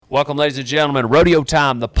Welcome, ladies and gentlemen. Rodeo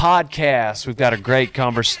Time, the podcast. We've got a great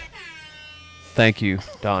conversation. Thank you,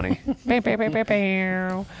 Donnie. We've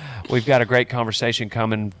got a great conversation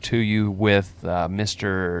coming to you with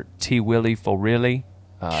Mr. T. Willie Forilli,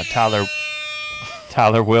 Tyler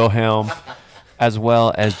Wilhelm, as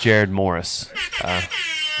well as Jared Morris. I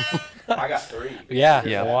got 3.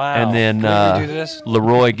 Yeah. Wow. And then Can we do this?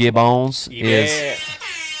 Leroy Gibbons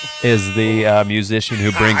is the musician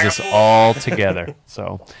who brings us all together.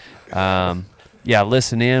 So,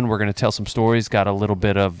 listen in. We're going to tell some stories. Got a little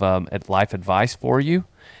bit of life advice for you,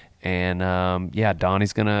 and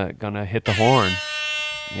Donnie's gonna hit the horn.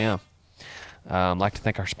 Yeah. I'd like to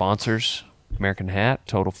thank our sponsors: American Hat,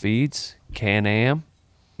 Total Feeds, Can-Am,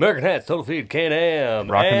 American Hats, Total Feed, Can-Am,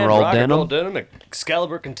 Rock and Roll Denim. Denim,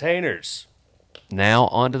 Excalibur Containers. Now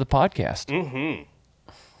on to the podcast. Mm-hmm.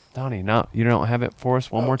 Donnie, no, you don't have it for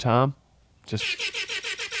us one more time? Just...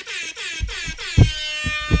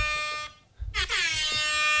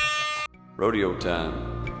 Rodeo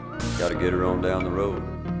time. Gotta get her on down the road.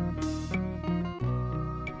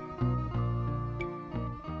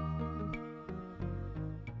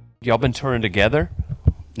 Y'all been touring together?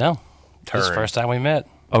 No. This is the first time we met.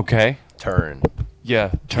 Okay. Turn.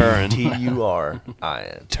 Yeah, touring.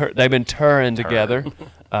 T-U-R-I-N. They've been touring together.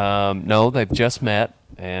 No, they've just met,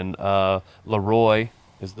 and Leroy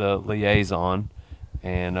is the liaison,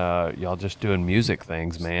 and y'all just doing music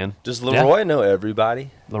things, man. Does Leroy know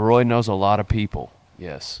everybody? Leroy knows a lot of people,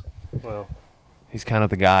 yes. Well, He's kind of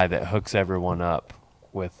the guy that hooks everyone up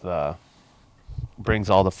with, brings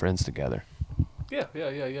all the friends together. yeah.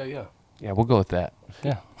 Yeah, we'll go with that.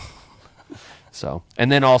 Yeah. So, and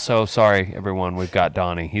then also, sorry, everyone, we've got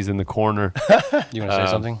Donnie. He's in the corner. You want to say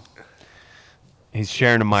something? He's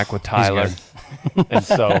sharing a mic with Tyler. And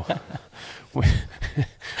so we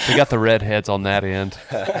got the redheads on that end.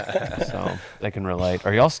 So they can relate.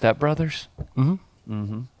 Are y'all stepbrothers?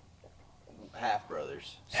 Half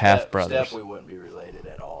brothers. Half brothers. Steph, we wouldn't be related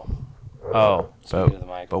at all. Oh, Speaking of the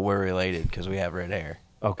mic. But we're related because we have red hair.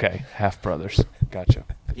 okay. Half brothers. Gotcha.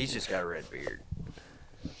 He's just got a red beard.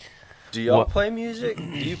 Do y'all What? play music? Do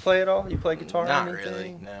you play at all? You play guitar Not or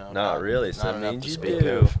anything? really. No. Not really. So Not that enough means to you speak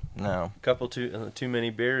do. of. No. Couple too many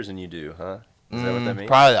beers and you do, huh? Is that what that means?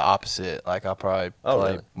 Probably the opposite. Like I'll probably Oh,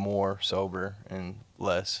 play really? more sober and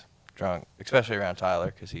less drunk, especially around Tyler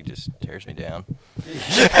because he just tears me down.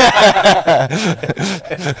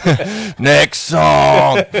 Next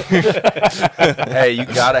song. Hey, you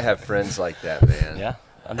gotta have friends like that, man. Yeah.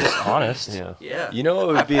 I'm just honest. Yeah. Yeah. You know what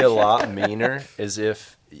would be a lot meaner is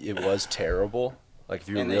if it was terrible. Like if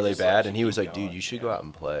you were And they really just bad let and you he was keep like, dude, going. you should go out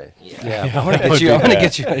and play. Yeah. I want to get you. I want to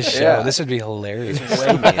get you a show. Yeah. This would be hilarious.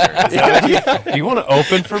 Way meaner. Do you want to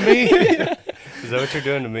open for me? Is that what you're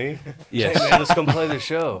doing to me? Yes. Hey, man, let's come play the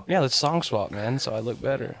show. Yeah, let's song swap, man, so I look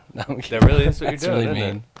better. No, I'm kidding. That really is what you're That's doing, really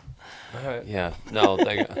isn't mean. it? All right. Yeah. No,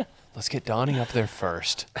 let's get Donnie up there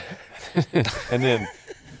first. And then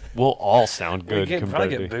we'll all sound We good could compared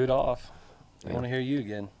probably to... get booed off. I want to hear you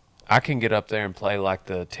again. I can get up there and play like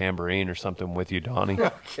the tambourine or something with you, Donnie.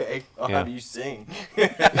 Okay. I'll Yeah. have you sing.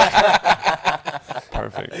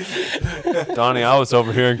 Perfect. Donnie, I was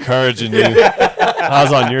over here encouraging you. I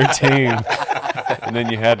was on your team. And then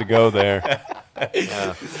you had to go there.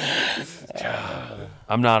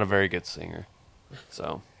 I'm not a very good singer.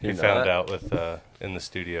 So You You're found not? out with in the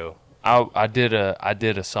studio. I did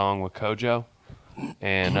a song with Kojo,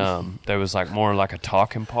 and there was like more like a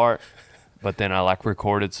talking part, but then I like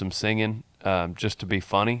recorded some singing just to be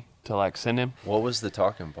funny to like send him. What was the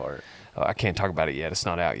talking part? I can't talk about it yet. It's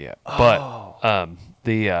not out yet. But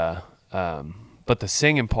but the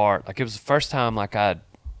singing part, like it was the first time like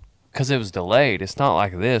because it was delayed. It's not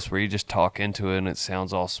like this where you just talk into it and it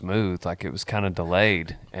sounds all smooth. Like it was kind of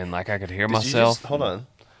delayed, and like I could hear myself. Hold on.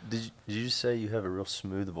 Did you just say you have a real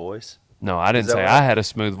smooth voice? No, I didn't that say what- I had a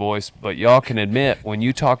smooth voice, but y'all can admit when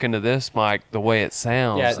you talk into this mic, the way it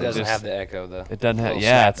sounds. Yeah, it doesn't just- have the echo, though. It doesn't have. Little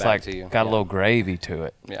Yeah, snap it's back like to you. got a Yeah. little gravy to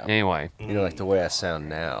it. Yeah. Anyway, You know, like the way I sound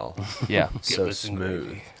now. yeah. So us some smooth.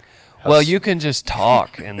 gravy. Well, you can just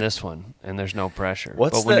talk in this one, and there's no pressure.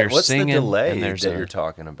 What's but when the you're what's singing, the delay and there's that you're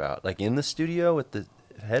talking about? Like in the studio with the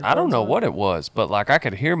headphones? I don't know on? what it was, but like I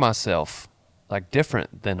could hear myself like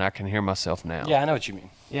different than I can hear myself now. Yeah, I know what you mean.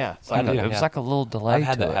 Yeah. It's I like do, it was yeah. like a little delay. I've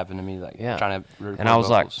had to that it. happen to me, like Yeah. trying to record And I was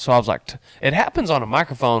like, vocals. so I was like, it happens on a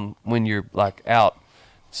microphone when you're like out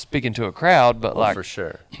speaking to a crowd, but Well, like for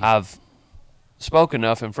sure. I've spoke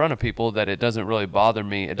enough in front of people that it doesn't really bother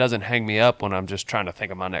me. It doesn't hang me up when I'm just trying to think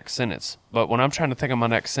of my next sentence. But when I'm trying to think of my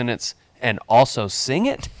next sentence and also sing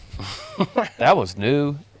it, that was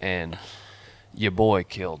new, and your boy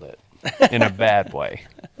killed it. in a bad way,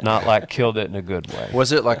 not like killed it in a good way.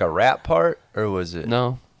 Was it like a rap part or was it?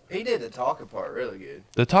 No, He did the talking part really good.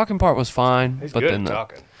 the talking part was fine, He's but good then at the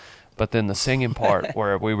talking. but then the singing part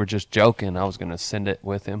where we were just joking, I was gonna send it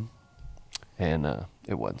with him, and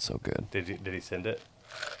it wasn't so good. Did he send it?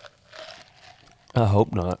 I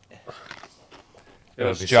hope not. It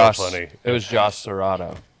was would be Josh. so funny. It was Josh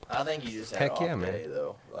Serrato. I think you just had Heck off yeah, man. day,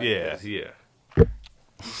 though. Like, Yeah, 'cause yeah. You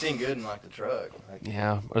sing good in like the truck. Like,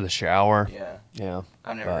 Yeah, or the shower. yeah, Yeah.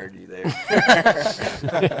 I never But- heard you there.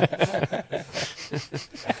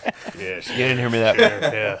 Yeah, You didn't hear me that.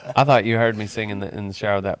 yeah. I thought you heard me sing in the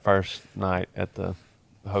shower that first night at the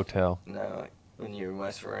hotel No, like when you and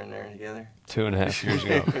Wes were in there together. 2.5 years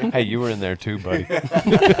ago. Hey, you were in there too, buddy.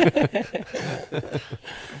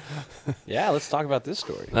 Yeah, let's talk about this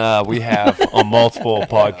story. We have on multiple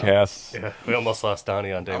podcasts. Yeah, we almost lost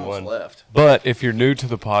Donnie on day Almost one. left. But if you're new to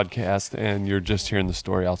the podcast and you're just hearing the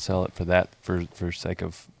story, I'll sell it for that for sake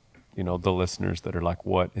of, the listeners that are like,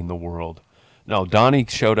 what in the world? No, Donnie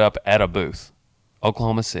showed up at a booth,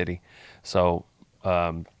 Oklahoma City. So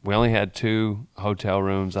we only had 2 hotel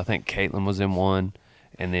rooms. I think Caitlin was in one,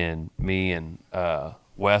 and then me and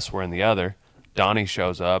Wes were in the other. Donnie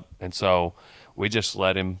shows up, and so we just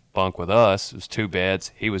let him bunk with us. It was 2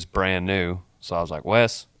 beds. He was brand new. So I was like,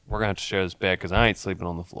 Wes, we're going to have to share this bed because I ain't sleeping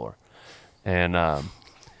on the floor. And I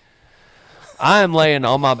am laying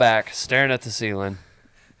on my back, staring at the ceiling.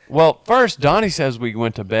 Well, first, Donnie says we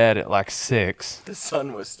went to bed at like 6, The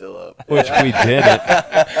sun was still up. which we didn't.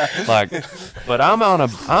 But I'm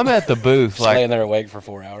at the booth, Just laying like, there awake for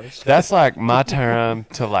 4 hours. that's like my time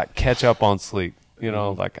to like catch up on sleep.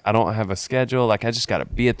 Like I don't have a schedule. Like I just got to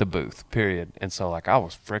be at the booth, period. And so like I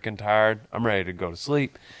was freaking tired. I'm ready to go to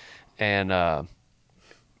sleep. And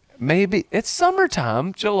maybe it's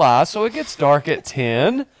summertime, July, so it gets dark at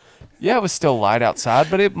 10. Yeah, it was still light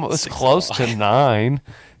outside, but it was close to 9.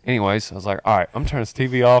 Anyways, I was like, all right, I'm turning this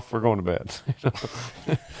TV off. We're going to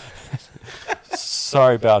bed.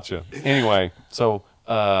 Sorry about you. Anyway, so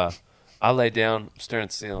I lay down, staring at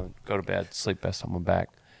the ceiling, go to bed, sleep best on my back.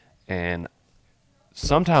 And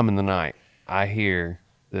sometime in the night, I hear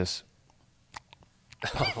this.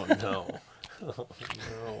 Oh no.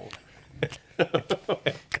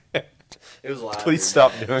 It was loud. Please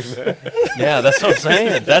stop doing that. Yeah, that's what I'm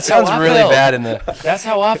saying. That Sounds really bad in the. That's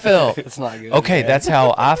how I felt. It's not good. Okay, that's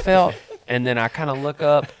how I felt. And then I kind of look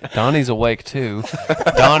up. Donnie's awake too.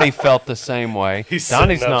 Donnie felt the same way. He's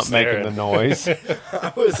Donnie's sitting up not making staring. the noise.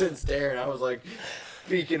 I wasn't staring. I was like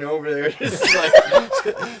peeking over there, just like.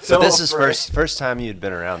 So this is afraid. first time you'd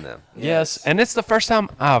been around them. Yes, and it's the first time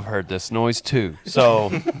I've heard this noise too.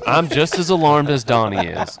 So I'm just as alarmed as Donnie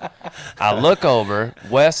is. I look over.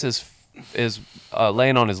 Wes is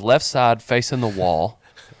laying on his left side facing the wall.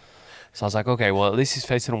 So I was like, okay, well, at least he's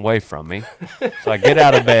facing away from me. So I get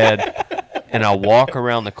out of bed, and I walk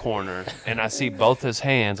around the corner, and I see both his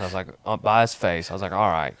hands. I was like, by his face. I was like, all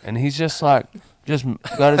right. And he's just got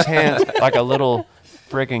his hands like a little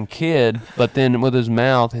freaking kid, but then with his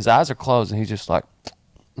mouth, his eyes are closed, and he's just like,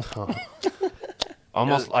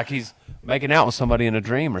 almost like he's making out with somebody in a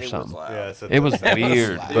dream or It was something. loud. Yeah, it's It was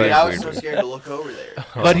weird. Dude, very I was weird. so scared to look over there.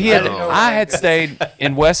 But know I had stayed,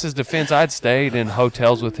 in Wes's defense, I'd stayed in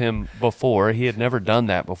hotels with him before. He had never done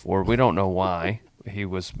that before. We don't know why he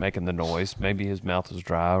was making the noise. Maybe his mouth was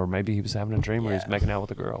dry, or maybe he was having a dream where he was making out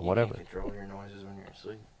with a girl, whatever. You can't control your noises when you're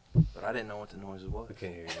asleep. But I didn't know what the noises was. I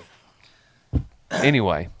can't hear you.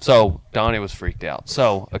 Anyway, so Donnie was freaked out.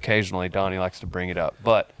 So occasionally Donnie likes to bring it up.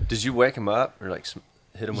 But Did you wake him up or like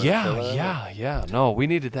hit him with a pillow? yeah. No, we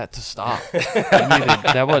needed that to stop.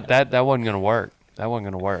 That wasn't gonna work. That wasn't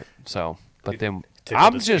gonna work. So, but then tickled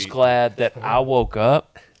I'm his just feet. glad that I woke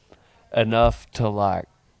up enough to like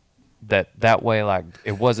that way. Like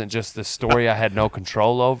it wasn't just the story I had no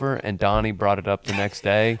control over, and Donnie brought it up the next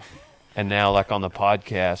day. And now, like on the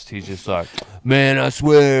podcast, he's just like, "Man, I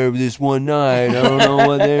swear, this one night, I don't know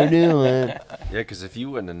what they're doing." Yeah, because if you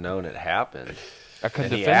wouldn't have known it happened, I couldn't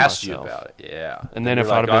and he defend asked myself. you about it, yeah. And then you're if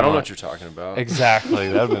like, I'd have "Oh, been I don't know like- what you're talking about. Exactly,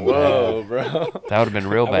 that would have been Whoa, bro. bad. That would have been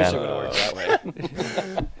real I wish bad. it would have worked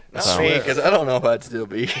that way. Not So- me, because I don't know if I'd still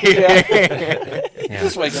be here. Yeah.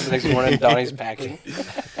 Just wake up the next morning, Donnie's packing.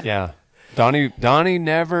 Yeah. Donnie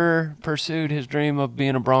never pursued his dream of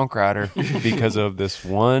being a bronc rider because of this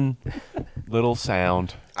one little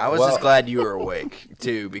sound. I was Well- just glad you were awake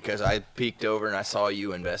too, because I peeked over and I saw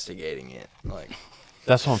you investigating it.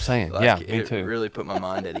 That's what I'm saying. Like Yeah, me it too. really put my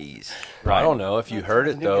mind at ease. I don't know if you heard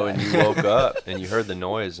it though, and you woke up and you heard the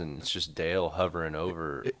noise, and it's just Dale hovering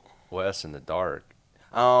over Wes in the dark.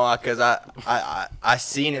 Oh, because I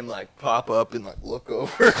seen him like pop up and like look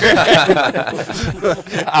over.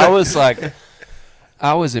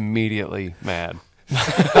 I was immediately mad.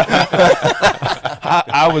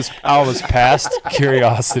 I was past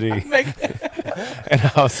curiosity, and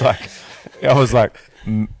I was like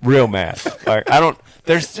real mad. Like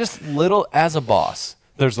there's just little, as a boss,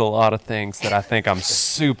 there's a lot of things that I think I'm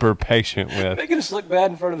super patient with. Making us look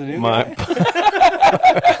bad in front of the new My,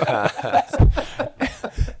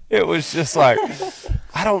 it was just like,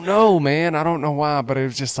 I don't know, man. I don't know why, but it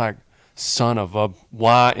was just like, son of a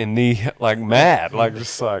why in the, like, mad. Like,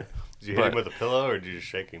 just like, Did you hit him with a pillow or did you just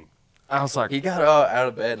shake him? I was like, He got out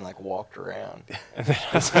of bed and like walked around. and then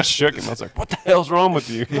as I shook him, I was like, what the hell's wrong with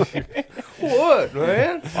you? What,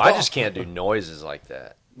 man? Well, I just can't do noises like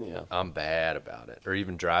that. Yeah. I'm bad about it. Or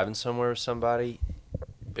even driving somewhere with somebody,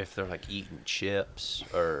 if they're like eating chips,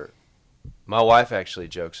 or my wife actually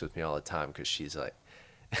jokes with me all the time because she's like,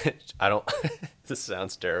 I don't, this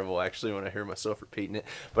sounds terrible actually when I hear myself repeating it,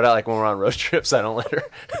 but I like when we're on road trips, I don't let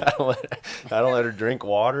her drink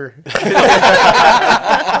water.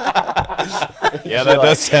 Yeah, that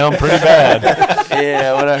does sound pretty bad.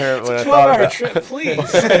 Yeah, when I thought about trip, please.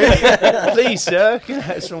 please, sir, can I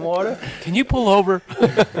have some water? Can you pull over?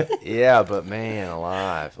 Yeah, but man,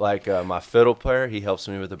 alive. Like my fiddle player, he helps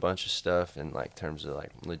me with a bunch of stuff in like terms of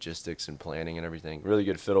like logistics and planning and everything. Really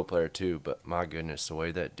good fiddle player too, but my goodness, the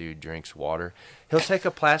way that dude drinks water. He'll take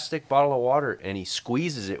a plastic bottle of water and he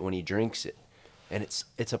squeezes it when he drinks it. And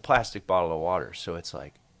it's a plastic bottle of water, so it's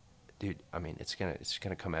like, dude, I mean, it's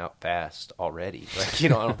gonna come out fast already. Like, I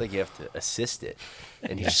don't think you have to assist it.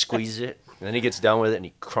 And he squeezes it, and then he gets done with it, and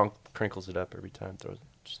he crinkles it up every time.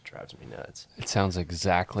 Just drives me nuts. It sounds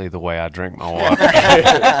exactly the way I drink my water.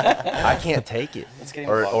 I can't take it. getting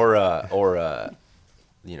Or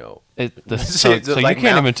So you like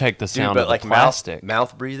can't mouth- even take the dude, sound but of like the plastic.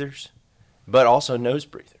 mouth breathers, but also nose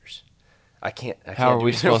breathers. I can't How are do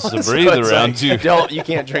we either supposed one. to So breathe it's around you? You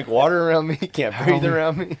can't drink water around me. You can't breathe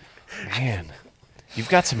around me. Man, you've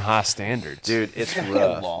got some high standards. Dude, it's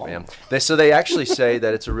rough, man. They actually say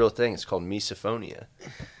that it's a real thing. It's called misophonia,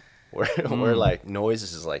 where like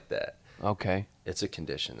noises like that. Okay. It's a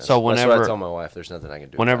condition. So That's what whenever- I tell my wife, there's nothing I can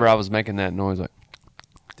do. Whenever about I was making that noise, like,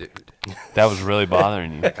 it. Dude, that was really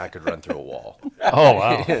bothering you. I could run through a wall. Oh,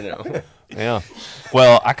 wow. You know? Yeah.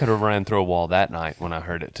 Well, I could have ran through a wall that night when I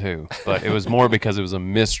heard it too, but it was more because it was a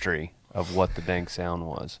mystery of what the dang sound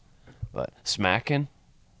was. But smacking?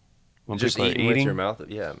 When Just people are eating with your mouth.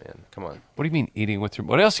 Yeah, man. Come on. What do you mean eating with your?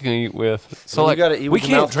 What else are you gonna eat with? So Well, you like, gotta eat we with your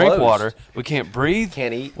can't mouth drink closed. water. We can't breathe.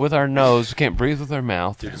 Can't eat. with our nose. We can't breathe with our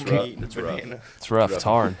mouth. Dude, it's rough. It's rough. It's rough. It's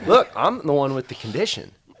hard. Look, I'm the one with the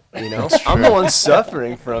condition. You know, I'm the one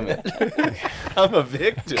suffering from it. I'm a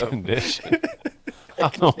victim. Condition. I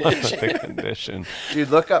don't want the condition. Dude,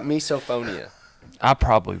 look up misophonia. I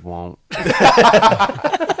probably won't.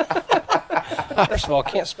 First of all,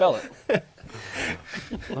 can't spell it.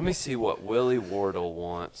 Let me see what Willie Wardle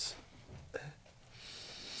wants. Do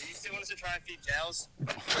you still want us to try and feed cows?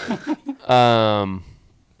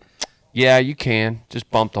 Yeah, you can. Just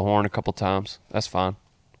bump the horn a couple times. That's fine.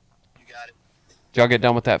 You got it. Did y'all get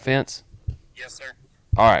done with that fence? Yes, sir.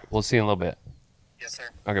 All right, we'll see you in a little bit. Yes, sir.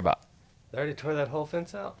 Okay, bye. They already tore that whole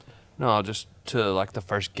fence out? No, just to like the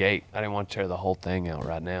first gate. I didn't want to tear the whole thing out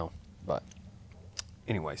right now. But,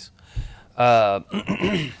 anyways, what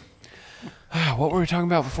were we talking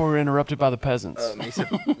about before we were interrupted by the peasants?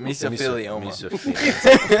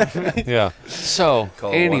 Mesothelioma. Yeah. So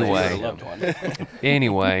Call it 1-800. anyway,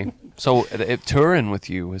 anyway, so touring with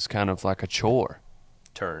you is kind of like a chore.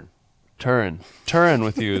 Turn. Touring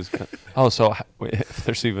with you is. So if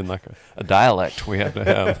there's even like a dialect we have to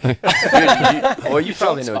have. Dude, you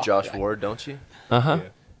probably know Josh Ward, don't you?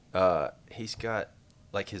 Uh-huh. He's got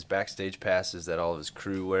like his backstage passes that all of his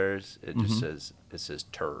crew wears. It just says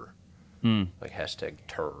 "tur," like hashtag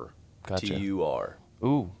 "tur," Gotcha. TUR,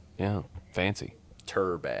 Ooh, yeah, fancy,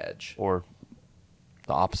 tur badge. or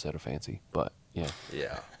the opposite of fancy, but yeah,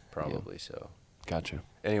 Yeah, probably so. gotcha.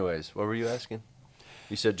 Anyways, what were you asking?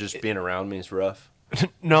 You said just being around me is rough.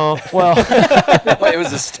 No, well, It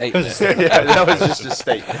was a statement. Yeah, that was just a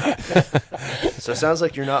statement. So it sounds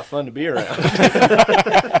like you're not fun to be around.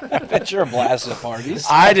 Bet you're a blast at parties.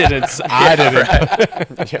 I didn't say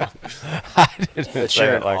Yeah. say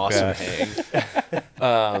Share it an like awesome that.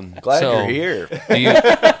 hang. Glad so- you're here.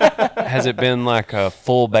 Has it been like a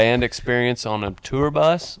full band experience on a tour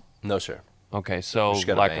bus? No, sir. Okay, so Just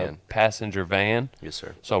got a like van. a passenger van. Yes,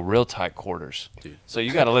 sir. So real tight quarters. Dude. So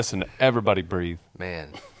you got to listen to everybody breathe. Man.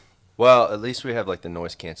 Well, at least we have like the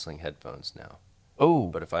noise canceling headphones now. Oh,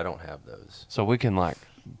 But if I don't have those, so we can like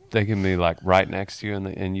They can be like right next to you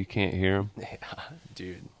and you can't hear them.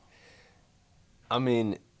 Dude. I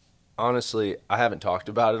mean, honestly, I haven't talked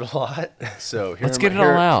about it a lot, so Let's get it all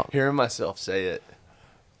out. Hearing myself say it,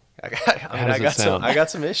 I does it sound? got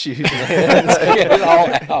some issues, man. Get it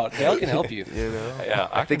all out. Dale can help you. You know, Yeah,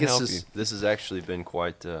 I think can help you. this has actually been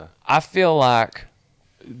quite. I feel like,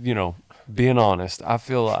 being honest, I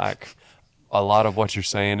feel like a lot of what you're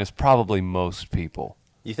saying is probably most people.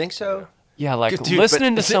 You think so? Yeah, like Dude,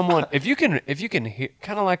 listening but- to someone. If you can hear,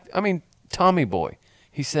 kind of like, Tommy Boy.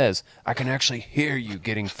 He says, "I can actually hear you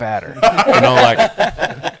getting fatter."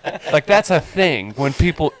 Like that's a thing. When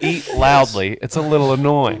people eat loudly, it's a little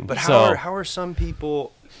annoying. But so, how are some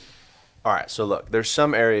people? All right, so look, there's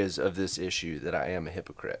some areas of this issue that I am a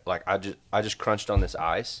hypocrite. Like I just crunched on this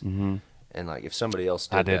ice, and like if somebody else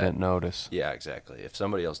did I didn't that, know. yeah, exactly. If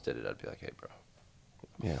somebody else did it, I'd be like, hey, bro,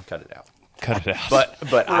 Yeah, cut it out. cut it out. But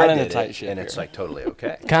We're I running a did tight it, ship and it's here. like totally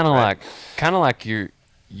okay. kind of like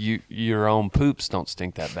your own poops don't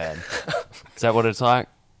stink that bad. Is that what it's like?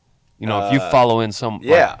 If you follow in some like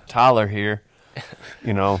yeah. Tyler here,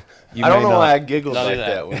 you I may don't know not. why I giggled Don't do like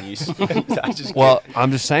that. that when you. I just Well,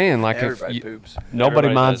 I'm just saying, like Everybody if poops. nobody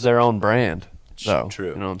Everybody minds does. their own brand, though. True.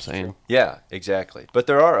 You know what I'm saying? yeah, exactly. But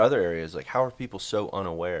there are other areas like how are people so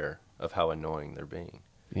unaware of how annoying they're being?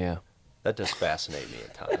 Yeah. That does fascinate me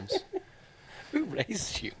at times. Who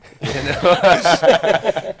raised you?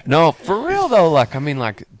 No, for real though.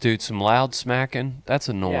 Like, dude, some loud smacking. That's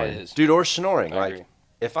annoying. Yeah, it is. Dude, or snoring. I Like, agree.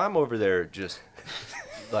 if I'm over there just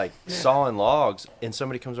like sawing logs and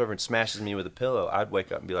somebody comes over and smashes me with a pillow, I'd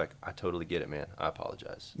wake up and be like, I totally get it, man. I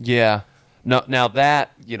apologize. Yeah. No, now that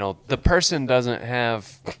the person doesn't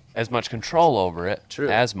have as much control over it. True.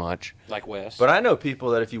 As much. Like Wes. But I know people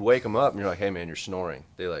that if you wake them up and you're like, hey, man, you're snoring,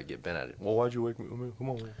 they like get bent at it. Well, why'd you wake me? I mean, come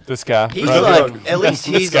on, man. This guy. He's right? like, at least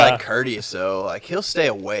This he's guy. like courteous though. Like he'll stay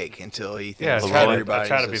awake until he Yeah, thinks I everybody's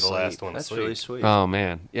try to be the asleep. last one to That's sleep. really sweet. Oh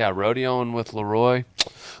man, yeah, rodeoing with Leroy.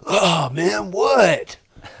 Oh man, what?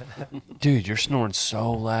 Dude, you're snoring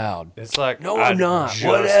so loud. It's like No, I I'm not. just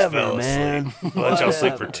Whatever, fell man. asleep. Let y'all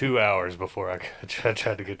sleep for 2 hours before I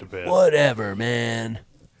tried to get to bed. Whatever, man.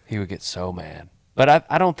 He would get so mad. But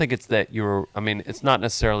I don't think it's that it's not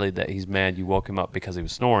necessarily that he's mad you woke him up because he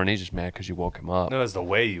was snoring. He's just mad because you woke him up. No, it's the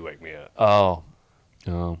way you wake me up.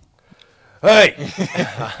 Oh. Hey,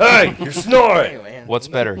 hey, you're snoring. Man. What's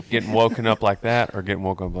better, getting woken up like that or getting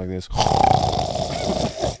woken up like this?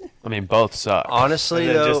 I mean, both suck. Honestly, And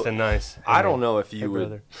then though, just a nice. I don't know if you Hey, would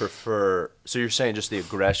brother. prefer. So you're saying just the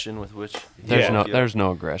aggression with which? There's Yeah. there's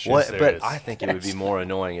no aggression. What? there But is. I think it would be more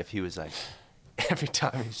annoying if he was like, every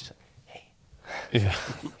time he's just like, Yeah.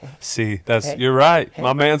 See, you're right.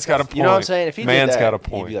 My man's got a point. you know what I'm saying? If he man's did that, got a he'd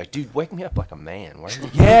point. be like, dude, wake me up like a man. Why are you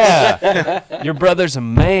Yeah. Your brother's a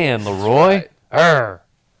man, Leroy. Arr.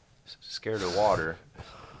 scared of water?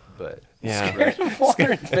 But Yeah.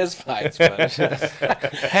 Water and fist fights, but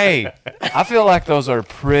Hey, I feel like those are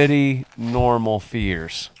pretty normal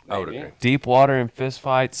fears. I would Maybe. agree. Deep water and fist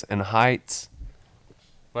fights and heights.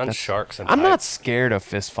 Mine's sharks and I'm not heights. scared of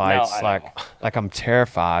fist fights. I like I'm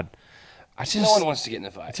terrified. I just no one wants to get in a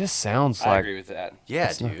it fight. just sounds I like agree with that.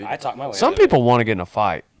 Yeah, dude. I talk my way. some out of it. people want to get in a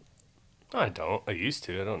fight. I don't. I used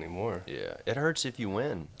to. I don't anymore. Yeah, it hurts if you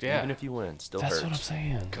win. Yeah. Even if you win, it still That's hurts. what I'm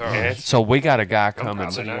saying. And it's- So we got a guy coming.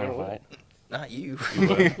 probably not gonna win. Not you.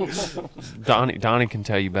 Donnie can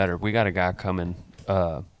tell you better. We got a guy coming.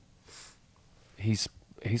 He's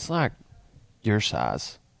like your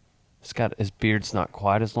size. His beard's not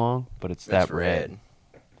quite as long, but it's That's that red.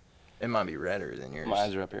 It might be redder than yours. My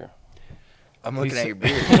eyes are up here. I'm looking He's- at your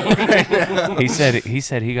beard. He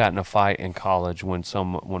said he got in a fight in college when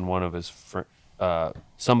one of his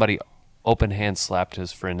somebody open hand slapped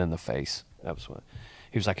his friend in the face. That was what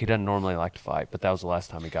he was like. He doesn't normally like to fight, but that was the last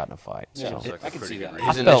time he got in a fight. Yeah, So. Sounds like I a can pretty see good that. reason. I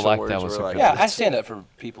His felt initial like words that was were a like, good Yeah, I stand up for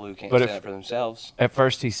people who can't But stand if- up for themselves. At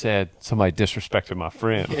first, he said somebody disrespected my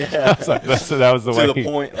friend. I was like, that was the way. to the he,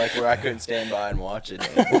 point like where I couldn't stand by and watch it.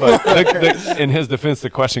 But in his defense, the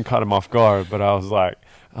question caught him off guard. But I was like,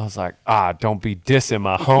 don't be dissing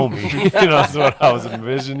my homie. That's what I was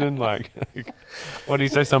envisioning. Like, what did he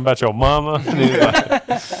say? Something about your mama? And he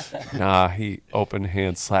was like, nah, he open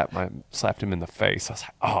hand slapped him in the face. I was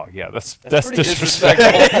like, oh yeah, that's pretty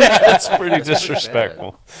disrespectful. That's pretty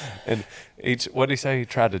disrespectful. And what did he say? He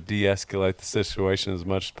tried to de-escalate the situation as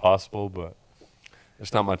much as possible, but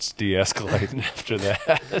there's not much de-escalating after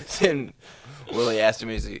that. Then Willie asked him,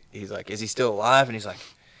 he's like, is he still alive? And he's like,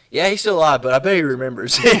 yeah, he's still alive, but I bet he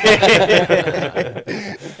remembers.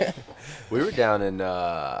 We were down in,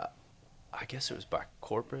 I guess it was by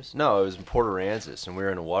Corpus. No, it was in Port Aransas, and we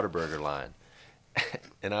were in a Whataburger line.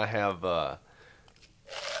 And I have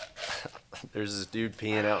there's this dude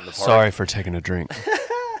peeing out in the park. Sorry for taking a drink.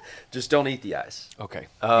 Just don't eat the ice. Okay, you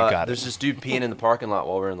got There's it. this dude peeing in the parking lot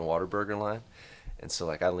while we're in the Whataburger line, and so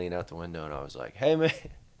like I lean out the window and I was like, hey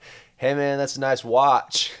man, that's a nice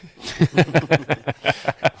watch.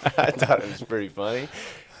 I thought it was pretty funny,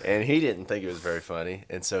 and he didn't think it was very funny,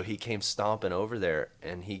 and so he came stomping over there,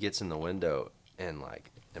 and he gets in the window, and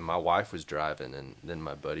my wife was driving, and then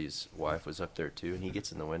my buddy's wife was up there too, and he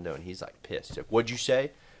gets in the window and he's like pissed. He's like, what'd you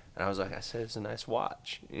say? And I was like, I said it's a nice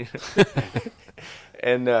watch.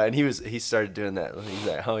 And he started doing that. He's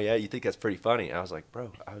like, oh yeah, you think that's pretty funny? And I was like,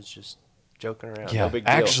 bro, I was just joking around. Yeah, No big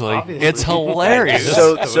deal. actually, Obviously. it's hilarious.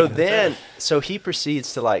 So he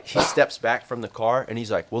proceeds to he steps back from the car and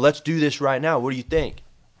he's like, well, let's do this right now. What do you think?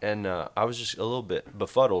 And I was just a little bit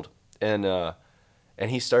befuddled, and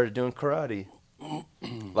he started doing karate,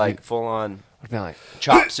 like full on I'd be like,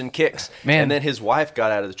 chops and kicks. Man. And then his wife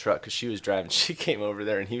got out of the truck because she was driving. She came over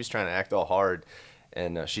there and he was trying to act all hard,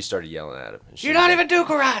 and she started yelling at him. You're not even doing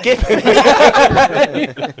karate.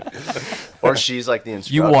 Or she's like the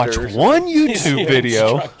instructor. you watch one YouTube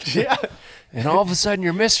video, Yeah. and all of a sudden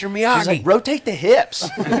you're Mr. She's Miyagi. like, rotate the hips.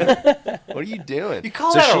 What are you doing? You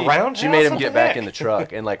call that a roundhouse? She made him What get the back heck? in the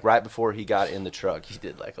truck, and like right before he got in the truck, he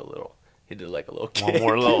did like a little kick. One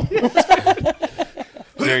more little.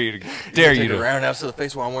 dare you Take a to roundhouse to the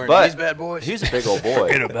face while I'm wearing But these bad boys. He's a big old boy.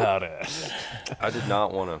 forget about it. I didn't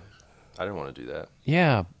want to do that.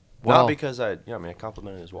 Yeah, well, Not because I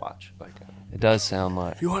complimented his watch. it does sound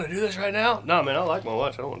like. You want to do this right now? No, man, I like my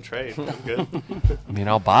watch. I don't want to trade. I'm good. I mean,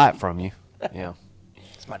 I'll buy it from you. Yeah,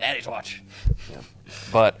 It's my daddy's watch.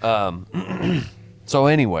 but so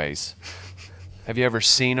anyways, have you ever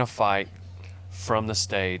seen a fight from the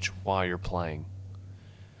stage while you're playing?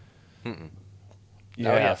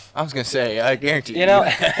 Yeah. I was gonna say, I guarantee You know,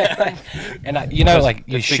 and like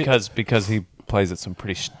you It's should. because he plays at some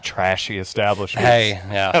pretty trashy establishments. Hey,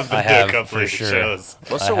 yeah, I've been I to a have couple for of sure. shows.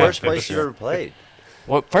 What's I the have worst for place you've sure. ever played?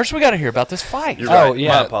 Well, first we got to hear about this fight. You're Oh right.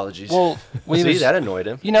 yeah. My apologies. Well, we See, was, that annoyed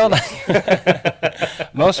him. you know,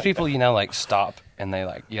 like, most people, like stop and they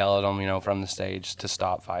like yell at them, from the stage to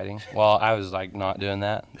stop fighting. Well, I was like not doing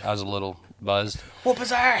that. I was a little buzzed. whoop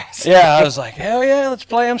his ass. Yeah, I was like, hell yeah, let's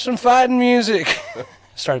play him some fighting music.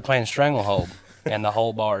 Started playing Stranglehold, and the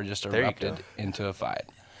whole bar just you erupted go. into a fight.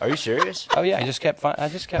 Are you serious? Oh yeah, I just kept How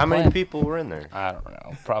playing. many people were in there? I don't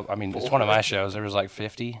know. I mean, it's one of my shows. There was like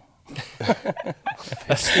 50.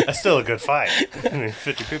 That's still a good fight. I mean,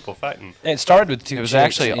 50 people fighting. It started with two. It was chicks,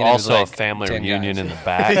 actually and it was also like a family 10 reunion guys. in the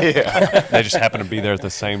back. They just happened to be there at the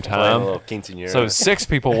same Playing a time. little quinceañera. So 6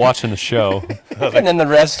 people watching the show. And then the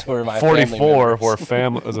rest were my family 44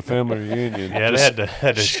 members. was a family reunion. Yeah, Just- they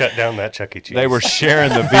had to shut down that Chuck E. Cheese. They were sharing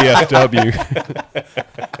the VFW.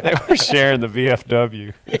 They were sharing the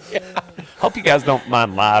VFW. Hope you guys don't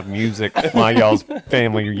mind live music while y'all's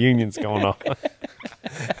family reunion's going on.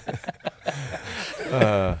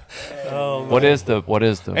 What is the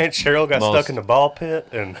Aunt Cheryl got most stuck in the ball pit,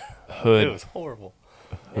 and hood? it was horrible.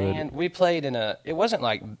 And we played it wasn't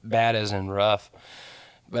like bad as in rough,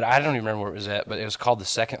 but I don't even remember where it was at, but it was called the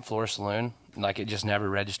Second Floor Saloon. Like it just never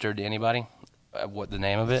registered to anybody what the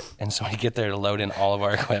name of it. And so we get there to load in all of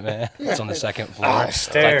our equipment. It's on the second floor. It's like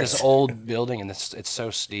stairs. this old building, and it's so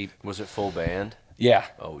steep. Was it full band? Yeah.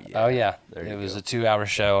 Oh, yeah. Oh yeah. There It you was go. a 2-hour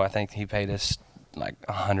show. I think he paid us like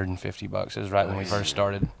 $150. It was right when we first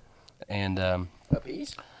started. And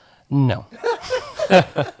Puppies? no.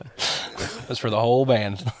 It was for the whole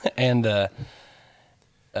band. And oh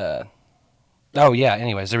yeah,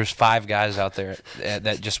 anyways, there was 5 guys out there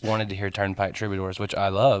that just wanted to hear Turnpike Troubadours, which I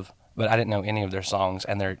love, but I didn't know any of their songs,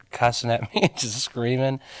 and they're cussing at me and just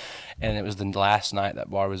screaming. And it was the last night that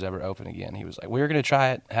bar was ever open again. He was like, we were going to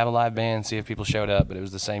try it, have a live band, see if people showed up, but it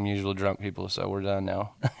was the same usual drunk people, so we're done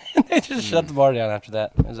now. And they just shut the bar down after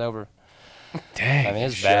that. It was over. Dang. I mean,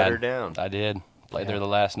 it's shut bad. her down. I did. Played there the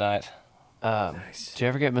last night. Did you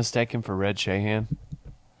ever get mistaken for Red Shahan?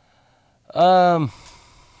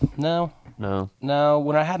 No. No.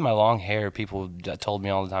 When I had my long hair, people told me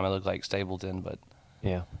all the time I looked like Stapleton, but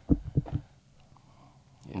Yeah.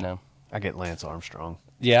 no. I get Lance Armstrong.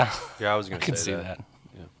 Yeah, Yeah, I was I gonna could say see that. that.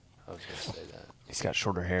 I was gonna say that. He's got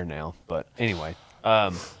shorter hair now, but anyway.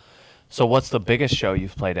 So what's the biggest show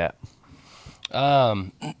you've played at?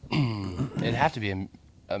 It'd have to be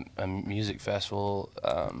a music festival.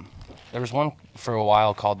 There was one for a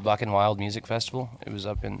while called Buck and Wild Music Festival. It was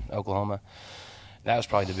up in Oklahoma. That was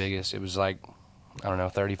probably the biggest. It was like, I don't know,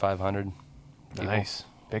 3,500 people. Nice.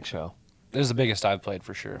 Big show. It was the biggest I've played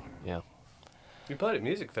for sure. Yeah. You played at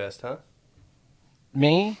Music Fest, huh?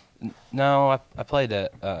 Me? No, I played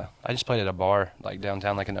at, I just played at a bar, like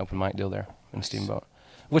downtown, like an open mic deal there in Steamboat.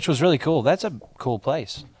 which was really cool. That's a cool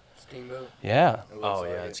place. Steamboat. Yeah. Oh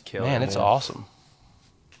yeah, it's killer. Man, it's awesome.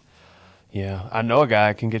 Yeah, I know a guy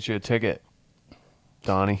I can get you a ticket,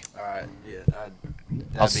 Donnie. All right. Yeah.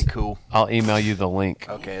 I'll That'd be cool. I'll email you the link.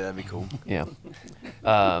 Okay, that'd be cool. Yeah.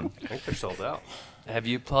 I think they're sold out. Have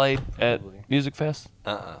you played at Music Fest?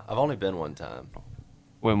 I've only been one time.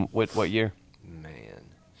 When? What year? Man,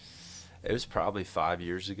 it was probably 5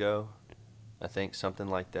 years ago. I think something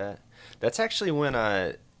like that. That's actually when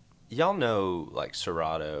y'all know like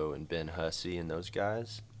Serato and Ben Hussey and those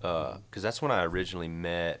guys, because that's when I originally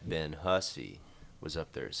met Ben Hussey. Was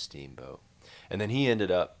up there at Steamboat, and then he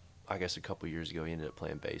ended up, I guess a couple years ago, he ended up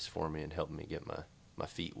playing bass for me and helping me get my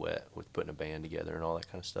feet wet with putting a band together and all that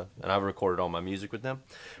kind of stuff. And I've recorded all my music with them.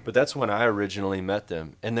 But that's when I originally met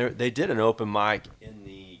them. And they did an open mic in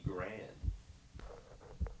the Grand.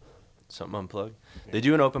 Something unplugged? Yeah. They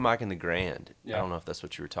do an open mic in the Grand. Yeah. I don't know if that's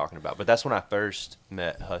what you were talking about. But that's when I first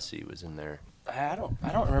met Hussey, was in there. I don't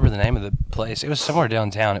remember the name of the place. It was somewhere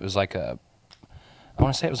downtown. It was like I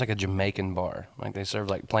want to say it was like a Jamaican bar. Like they served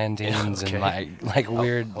like plantains and like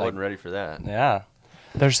weird. I wasn't ready for that. Yeah.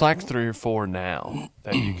 There's like 3 or 4 now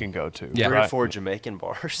that you can go to. Yeah. 3 or 4 Jamaican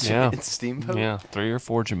bars. Yeah. In Steamboat. Yeah, 3 or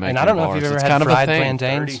 4 Jamaican And I don't know bars. if you've ever It's had kind fried of a thing.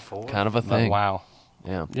 plantains. 34. Kind of a But thing. wow.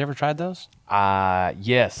 Yeah. You ever tried those?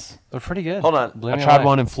 Yes. They're pretty good. Hold on. Blew I me tried away.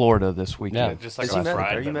 one in Florida this weekend. Just like Is he a messing-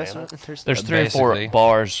 fried are you messing banana. with it? There's 3 or 4 Basically.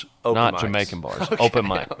 bars, Open not mics. Jamaican bars. Open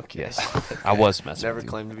mic. Yes. I was messing Never with you.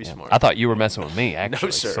 claimed to be smart. I thought you were messing with me, actually.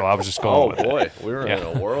 No, sir. So I was just going with it. We were Yeah.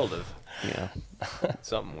 in a world of Yeah.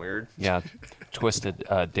 something weird. Yeah. Twisted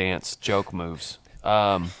dance joke moves.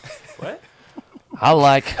 What? I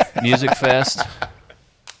like Music Fest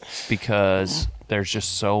because there's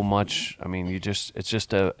just so much. I mean,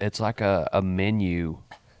 it's like a menu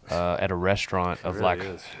at a restaurant of really like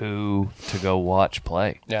is. who to go watch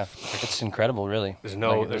play. Yeah. It's incredible, really. There's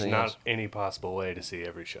Like, it there's really not is. any possible way to see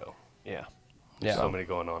every show. Yeah. Yeah. So many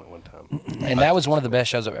going on at one time. And that was one of the best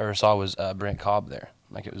shows I've ever saw was Brent Cobb there.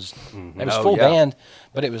 Like it was Oh, full yeah. band,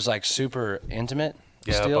 but it was like super intimate.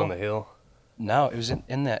 Yeah, still. up on the hill. No, it was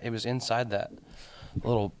in that. It was inside that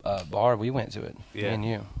little bar. We went to it. Me Yeah. and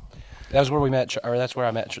you. That was where we met, or that's where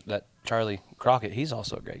I met that Charlie Crockett. He's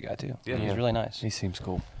also a great guy too. Yeah. He's really nice. He seems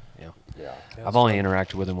cool. Yeah. I've only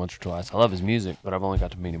interacted with him once or twice. I love his music, but I've only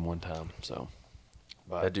got to meet him one time. So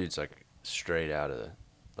That dude's like straight out of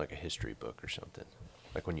like a history book or something.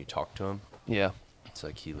 Like when you talk to him, yeah. it's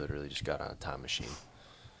like he literally just got on a time machine.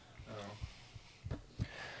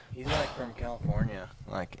 He's like from California,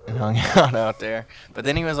 like and hung out there. But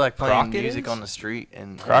then he was like playing Crockett music is? on the street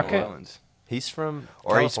in New Crockett? Orleans. He's from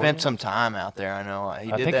Or he California? spent some time out there. I know.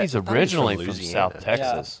 He I did think that. he's thought he was originally from from Louisiana. South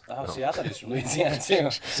Texas. Oh, see, I thought he was from Louisiana too.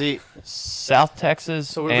 See, South Texas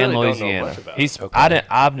So we and really don't know Louisiana. much about He's him.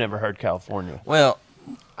 I've never heard California. well,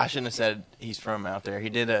 I shouldn't have said he's from out there. He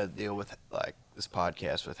did a deal with like this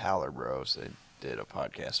podcast with Howler Bros. They did a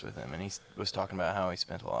podcast with him, and he was talking about how he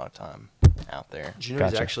spent a lot of time out there. Did you know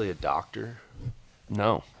he's Gotcha. actually a doctor?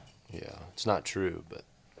 No. Yeah, it's not true, but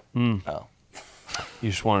Oh, You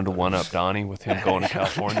just wanted to one up Donnie with him going to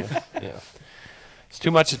California. Yeah. It's too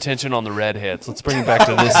much attention on the redheads. Let's bring it back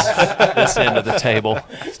to this end of the table.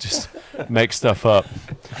 Let's just make stuff up.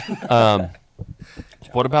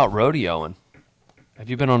 What about rodeoing? Have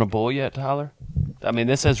you been on a bull yet, Tyler? I mean,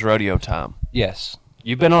 this says rodeo time. Yes,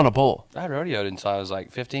 You've been on a bull. I rodeoed until I was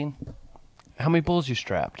like 15. How many bulls you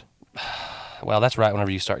strapped? Well, that's right. Whenever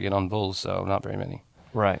you start getting on bulls, so not very many.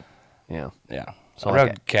 Right. Yeah. Yeah. So I like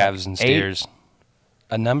rode calves and steers.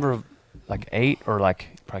 A number of Like 8 or like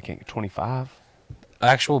probably can't get 25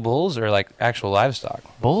 actual bulls or like actual livestock.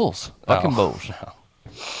 bulls. Fucking Oh. bulls.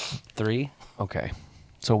 3? Okay.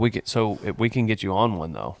 So if we can get you on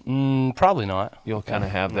one though. Probably not. You'll kind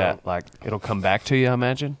of have that, like, it'll come back to you, I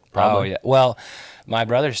imagine. Oh yeah. Well, my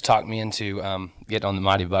brothers talked me into getting on the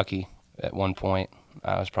Mighty Bucky at one point.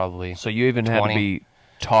 I was probably So you even had to 20. be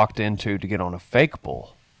talked into to get on a fake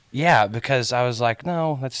bull. Yeah, because I was like,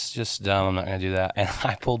 no, that's just dumb. I'm not gonna do that, and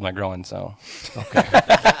I pulled my groin. So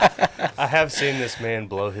I have seen this man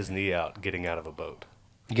blow his knee out getting out of a boat.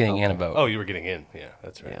 getting in a boat. Oh, you were getting in. Yeah,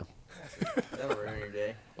 that's right. Yeah. that'll ruin your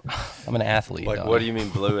day. I'm an athlete. like, dog. what do you mean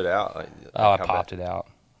blew it out? Like, Oh, I how popped bad? it out,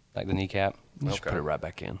 like the kneecap. You just Okay. put it right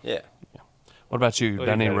back in. Yeah. What about you? Well,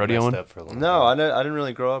 Done you any got it messed rodeoing? up for a long No, time. I didn't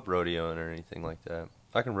really grow up rodeoing or anything like that.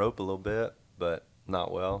 I can rope a little bit, but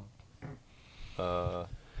not well.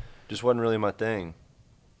 Just wasn't really my thing.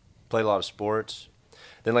 Played a lot of sports.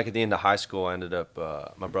 Then, like at the end of high school, I ended up.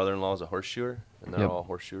 My brother-in-law is a horseshoer, and they're Yep. all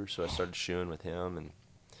horseshoers. So I started shoeing with him, and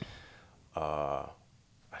I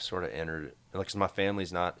sort of entered like 'cause my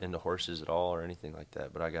family's not into horses at all or anything like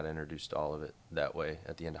that, but I got introduced to all of it that way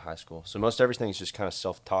at the end of high school. So most everything's just kind of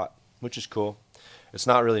self-taught, which is cool. It's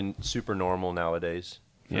not really super normal nowadays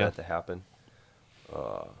for Yeah. that to happen.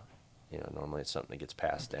 Normally it's something that gets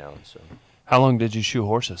passed down. So How long did you shoe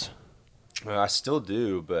horses? I still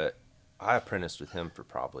do, but I apprenticed with him for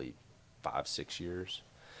probably 5-6 years.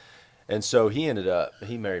 And so he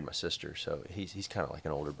married my sister, so he's kind of like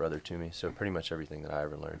an older brother to me. So pretty much everything that I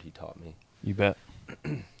ever learned, he taught me. You bet.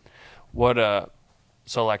 What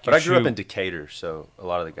so like you But I grew up shoe- in Decatur, so a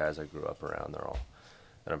lot of the guys I grew up around,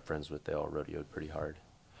 that I'm friends with, they all rodeoed pretty hard.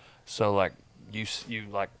 So like you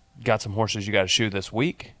like got some horses you got to shoe this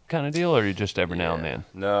week kind of deal, or you just every now and Yeah. then?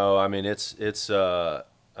 No, I mean it's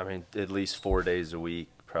at least 4 days a week,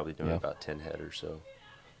 probably doing Yeah. about 10 head or so.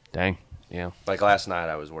 Dang. Yeah. Like last night,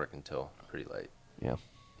 I was working till pretty late. Yeah.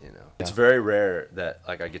 It's very rare that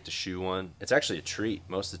like I get to shoe one. It's actually a treat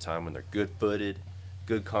most of the time when they're good footed,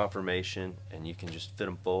 good conformation, and you can just fit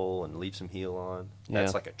them full and leave some heel on.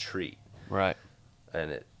 That's Yeah. like a treat. Right.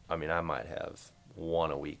 And I might have one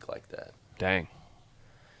a week like that. Dang.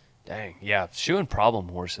 Yeah. Shoeing problem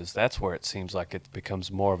horses, that's where it seems like it becomes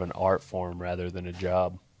more of an art form rather than a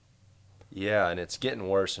job. Yeah, and it's getting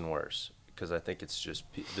worse and worse because I think it's just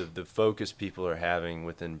the focus people are having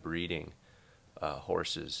within breeding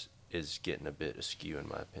horses is getting a bit askew, in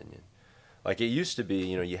my opinion. Like it used to be,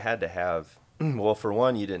 you had to have, well, for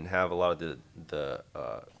one, you didn't have a lot of the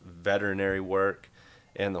veterinary work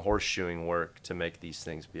and the horseshoeing work to make these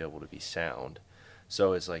things be able to be sound.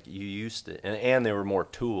 So it's like you used to, and there were more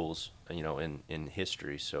tools, in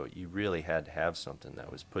history. So you really had to have something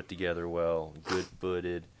that was put together well, good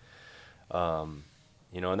footed.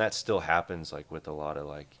 And that still happens like with a lot of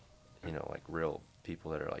like real people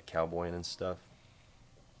that are like cowboying and stuff.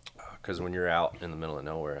 Because when you're out in the middle of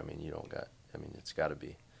nowhere, it's got to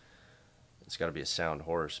be a sound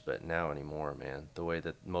horse. But now anymore, man, the way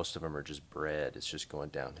that most of them are just bred, it's just going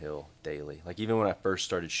downhill daily. Like even when I first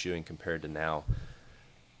started shoeing compared to now,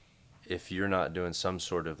 if you're not doing some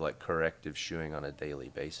sort of like corrective shoeing on a daily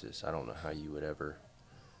basis, I don't know how you would ever,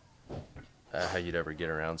 how you'd ever get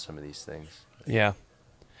around some of these things. Yeah.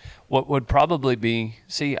 What would probably be,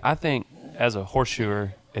 I think as a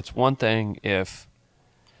horseshoer, it's one thing if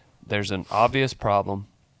there's an obvious problem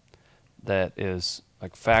that is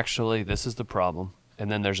like factually, this is the problem,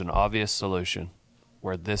 and then there's an obvious solution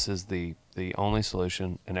where this is the only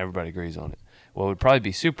solution and everybody agrees on it. What would probably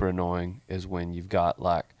be super annoying is when you've got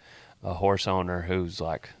like a horse owner who's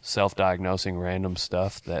like self-diagnosing random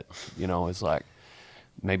stuff that, is like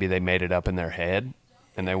maybe they made it up in their head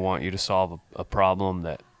and they want you to solve a problem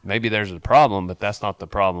that maybe there's a problem, but that's not the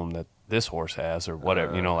problem that this horse has or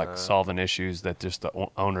whatever, like solving issues that just the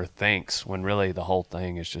owner thinks when really the whole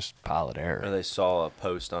thing is just pilot Or error. they saw a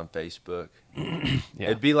post on Facebook. Yeah.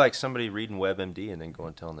 It'd be like somebody reading WebMD and then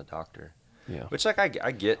going telling the doctor. Yeah. Which like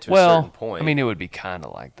I get to a certain point. I mean, it would be kind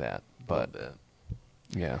of like that, a little but bit.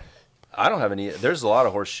 yeah. I don't have any. There's a lot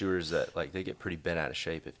of horseshoers that like they get pretty bent out of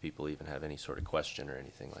shape if people even have any sort of question or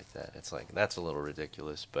anything like that. It's like that's a little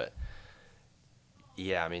ridiculous, but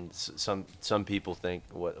yeah, I mean, some people think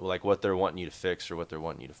what they're wanting you to fix or what they're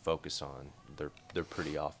wanting you to focus on, they're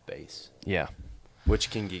pretty off base, Yeah. which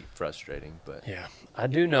can get frustrating. But Yeah. I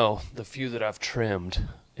do know the few that I've trimmed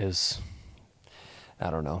is, I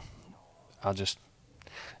don't know.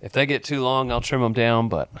 If they get too long, I'll trim them down,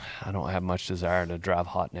 but I don't have much desire to drive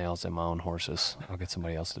hot nails in my own horses. I'll get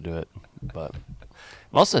somebody else to do it. But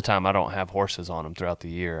most of the time, I don't have horses on them throughout the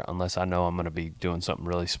year unless I know I'm going to be doing something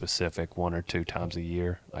really specific 1 or 2 times a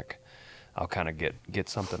year. Like, I'll kind of get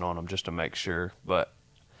something on them just to make sure. But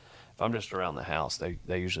if I'm just around the house, they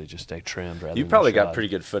usually just stay trimmed rather you than probably got shod. pretty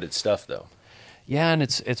good footed stuff though. Yeah, and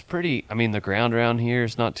it's pretty. I mean, the ground around here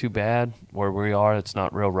is not too bad. Where we are, it's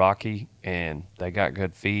not real rocky, and they got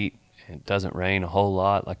good feet. And it doesn't rain a whole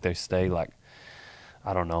lot. Like they stay like,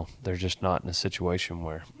 I don't know. They're just not in a situation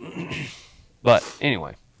where. But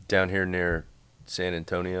anyway, Down here near San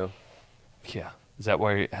Antonio. yeah. Is that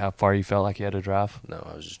how far you felt like you had to drive? No,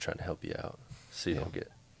 I was just trying to help you out, so you don't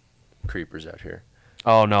get creepers out here.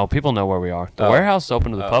 Oh no, people know where we are. The Oh. warehouse is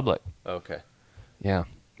open to the Oh. public. Okay. Yeah.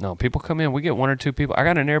 No, people come in. We get 1 or 2 people. I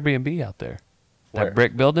got an Airbnb out there. Where? That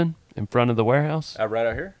brick building in front of the warehouse. Right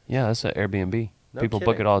out here. Yeah, that's an Airbnb. No People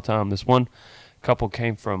book kidding. it all the time. This one couple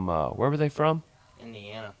came from, where were they from?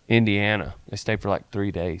 Indiana. Indiana. They stayed for like 3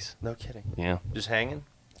 days. No kidding. Yeah. Just hanging.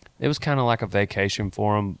 It was kind of like a vacation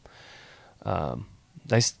for them.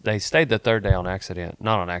 They stayed the 3rd day on accident.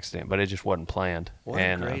 Not on accident, but it just wasn't planned. What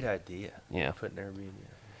and, a great idea. yeah. Putting Airbnb.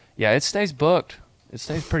 Yeah, it stays booked. It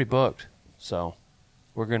stays pretty booked. So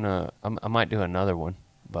we're going to, I might do another one,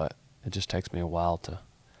 but it just takes me a while to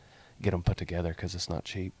get them put together because it's not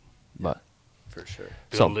cheap. But For sure.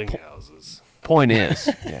 So, Building houses. point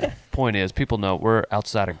is, people know we're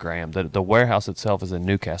outside of Graham. The warehouse itself is in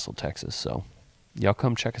Newcastle, Texas. So y'all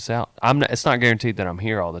come check us out. It's not guaranteed that I'm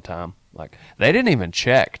here all the time. Like, they didn't even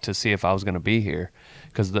check to see if I was going to be here,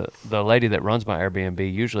 because the lady that runs my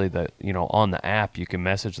Airbnb, usually on the app you can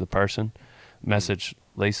message the person, message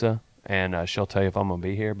Lisa, and she'll tell you if I'm going to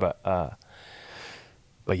be here. But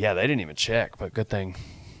yeah, they didn't even check. But good thing,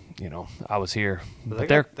 I was here. But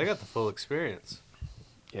they're they got the full experience.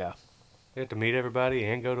 yeah, They got to meet everybody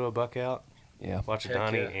and go to a buck out. yeah, Watch Heck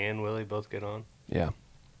Donnie yeah. and Willie both get on. yeah.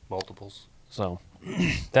 Multiples. So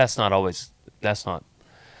that's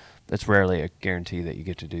rarely a guarantee that you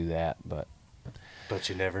get to do that, but But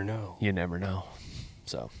you never know. you never know.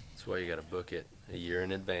 So That's why you got to book it a year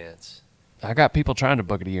in advance. I got people trying to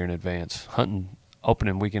book it a year in advance.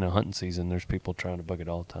 Opening weekend of hunting season, there's people trying to book it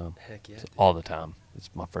all the time. Heck yeah. So, all the time.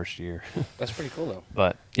 It's my first year. That's pretty cool though.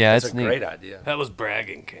 But yeah, That's it's a neat. great idea. That was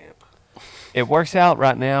bragging camp. It works out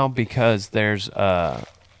right now because because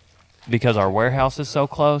our warehouse is so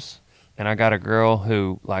close, and I got a girl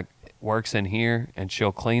who works in here and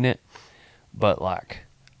she'll clean it. But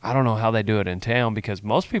I don't know how they do it in town, because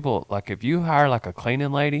most people, if you hire a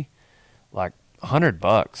cleaning lady,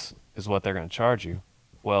 $100 is what they're going to charge you.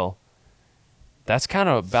 Well, that's kind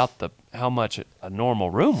of about how much a normal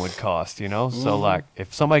room would cost, So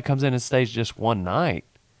if somebody comes in and stays just one night,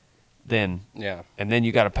 then Yeah. and then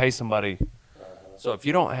you got to pay somebody. So if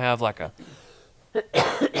you don't have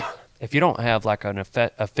an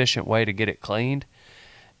efficient way to get it cleaned,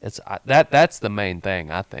 that's the main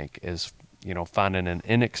thing, I think, is finding an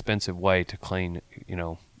inexpensive way to clean.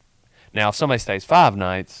 Now if somebody stays 5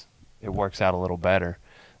 nights, it works out a little better,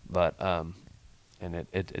 but and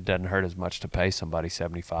it doesn't hurt as much to pay somebody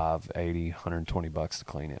 $75, $80, $120 to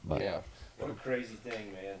clean it. But Yeah. What a crazy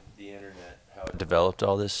thing, man. The internet, how it developed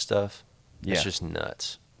all this stuff. Yeah. It's just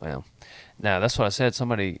nuts. Well, now that's what I said.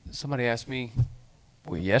 Somebody asked me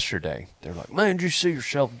yesterday. They're like, "Man, do you see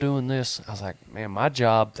yourself doing this?" I was like, "Man, my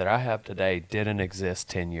job that I have today didn't exist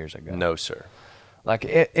 10 years ago." No, sir.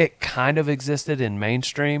 It kind of existed in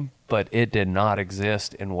mainstream, but it did not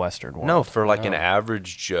exist in Western world. No, for an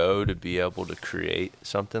average Joe to be able to create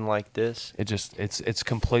something like this, it's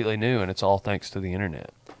completely new, and it's all thanks to the internet.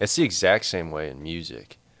 it's the exact same way in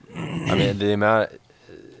music. I mean, the amount.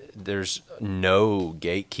 There's no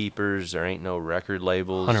gatekeepers. There ain't no record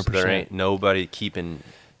labels. 100%. There ain't nobody keeping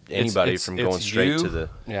anybody from going it's straight you to the.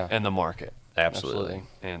 Yeah. and the market. Absolutely.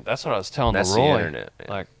 And that's what I was telling That's the the Roy. internet,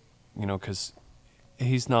 man. Because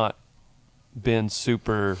he's not been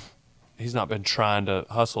trying to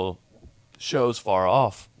hustle shows far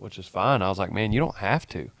off, which is fine. I was like, man, you don't have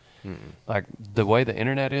to. The way the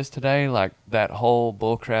internet is today, that whole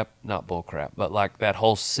not bullcrap, but that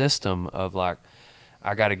whole system of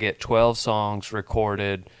I got to get 12 songs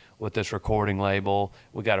recorded with this recording label.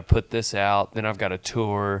 We got to put this out. Then I've got to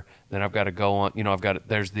tour. Then I've got to go on.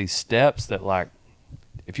 There's these steps that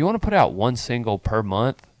if you want to put out one single per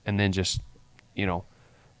month and then just,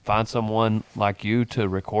 find someone like you to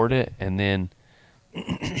record it and then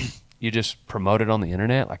you just promote it on the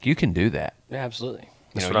internet, you can do that. Yeah, absolutely.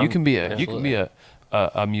 You can be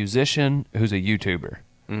a musician who's a YouTuber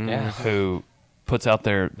Yeah. who puts out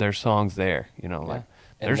their songs there, And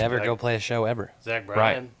There's never go play a show ever. Zach Right.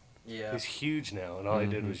 Bryan. Yeah. He's huge now, and all he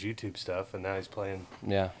did was YouTube stuff, and now he's playing.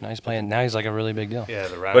 Yeah. Now he's playing. Now he's like a really big deal. Yeah,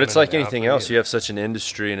 the But it's Ryman like and anything Opry else. and- You have such an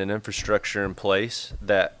industry and an infrastructure in place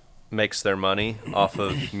that makes their money off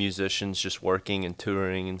of musicians just working and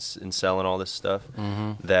touring and selling all this stuff,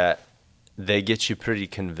 that they get you pretty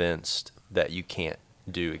convinced that you can't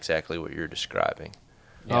do exactly what you're describing.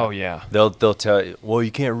 Oh yeah. They'll tell you, well,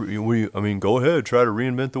 you can't. Go ahead, try to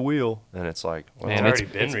reinvent the wheel. And it's like, well, Man, already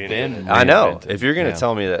been reinvented. I know. reinvented. If you're gonna Yeah.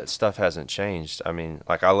 tell me that stuff hasn't changed, I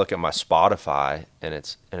look at my Spotify and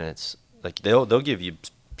it's they'll give you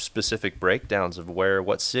specific breakdowns of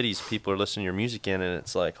what cities people are listening to your music in, and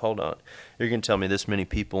it's like, hold on, you're gonna tell me this many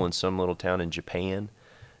people in some little town in Japan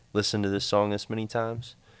listen to this song this many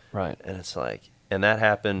times, Right. and it's like, and that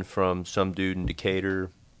happened from some dude in Decatur,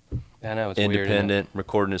 I know it's weird, isn't it?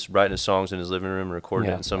 independent, writing his songs in his living room, recording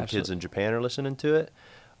Yeah, it, and some kids absolutely. in Japan are listening to it.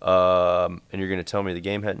 And you're going to tell me the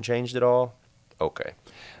game hadn't changed at all? Okay.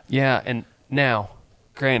 Yeah, and now,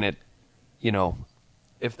 granted,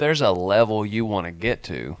 if there's a level you want to get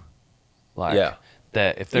to, Yeah.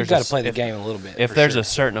 that if there's You've got a- to play the if- game a little bit. if for there's sure. a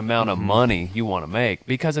certain amount of money you want to make,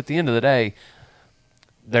 because at the end of the day,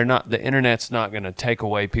 the internet's not going to take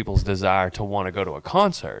away people's desire to want to go to a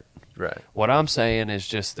concert. Right. What I'm saying is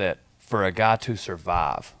just that for a guy to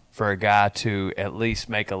survive, for a guy to at least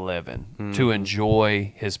make a living, to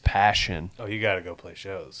enjoy his passion. Oh, you got to go play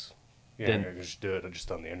shows. You Then- can't just do it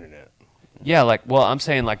just on the internet. Yeah, like, well, I'm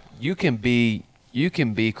saying, like, you can be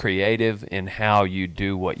creative in how you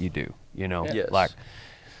do what you do, you know? Yes. Like,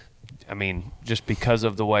 I mean, just because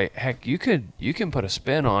of the way, heck, you can put a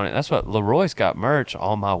spin on it. That's what Leroy's got merch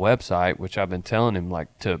on my website, which I've been telling him,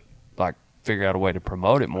 like, to, like, figure out a way to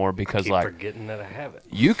promote it more because, Keep like, forgetting that I have it.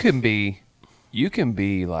 you can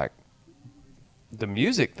be like, the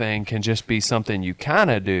music thing can just be something you kind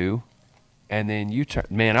of do, and then you turn.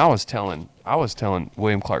 Man, I was telling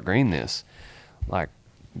William Clark Green this, like,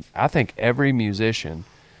 I think every musician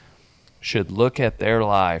should look at their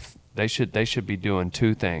life. They should be doing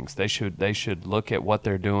two things. They should look at what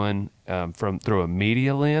they're doing through a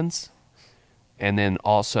media lens, and then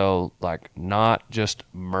also, like, not just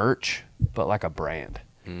merch, but like a brand.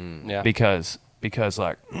 Yeah. Because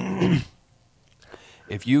like,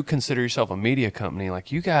 if you consider yourself a media company,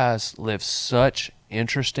 like, you guys live such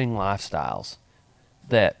interesting lifestyles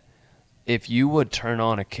that if you would turn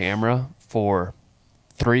on a camera for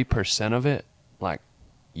 3% of it, like,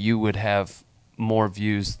 you would have more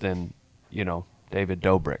views than, you know, David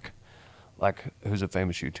Dobrik, like, who's a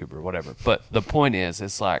famous YouTuber, whatever. But the point is,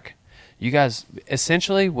 it's like, you guys,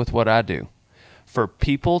 essentially with what I do, for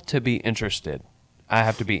people to be interested, I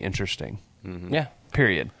have to be interesting. Yeah.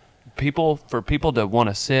 Period. For people to want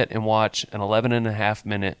to sit and watch an 11.5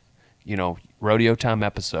 minute, you know, rodeo time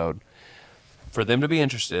episode, for them to be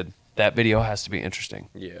interested, that video has to be interesting.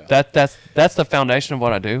 Yeah. That's the foundation of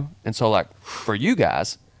what I do. And so, like, for you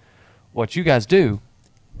guys, what you guys do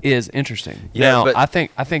is interesting. Yeah, now, but- I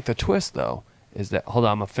think the twist, though, is that, hold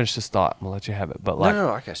on, I'm gonna finish this thought. I'm gonna let you have it. But, like, no,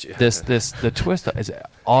 I got you. the twist is,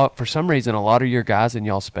 for some reason, a lot of your guys in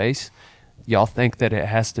y'all space, y'all think that it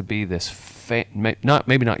has to be this maybe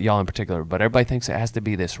not y'all in particular, but everybody thinks it has to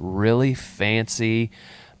be this really fancy,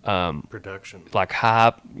 Production. like,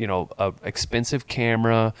 hype, you know, a expensive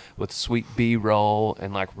camera with sweet B-roll,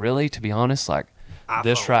 and, like, really, to be honest, like,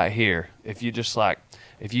 this iPhone. right here, if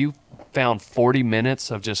you found 40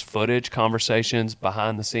 minutes of just footage, conversations,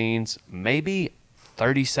 behind the scenes, maybe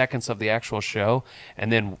 30 seconds of the actual show,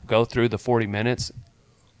 and then go through the 40 minutes,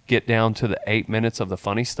 get down to the 8 minutes of the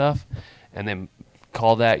funny stuff, and then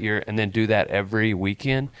call that and then do that every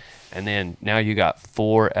weekend, and then now you got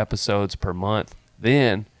 4 episodes per month.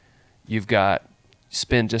 Then you've got,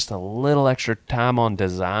 spend just a little extra time on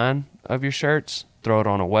design of your shirts, throw it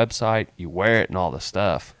on a website, you wear it and all the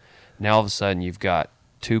stuff. Now all of a sudden you've got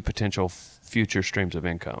 2 potential future streams of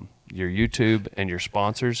income: your YouTube and your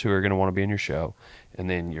sponsors who are going to want to be in your show, and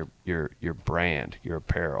then your brand, your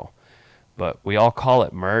apparel. But we all call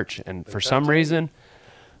it merch, and for some reason,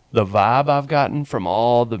 the vibe I've gotten from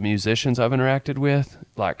all the musicians I've interacted with,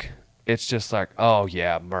 like, it's just like, oh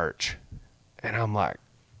yeah, merch. And I'm like,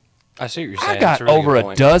 I see what you're saying. I got That's a really over good a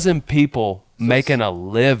point. dozen people making a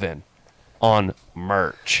living on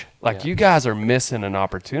merch. Like, Yeah. you guys are missing an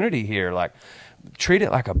opportunity here. Like, treat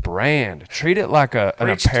it like a brand. Treat it like an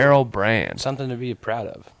Preach to apparel brand. Something to be proud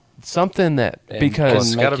of. Something that, And Well, because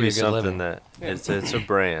it's make got to you be a good something living. that it's a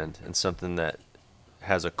brand and something that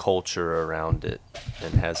has a culture around it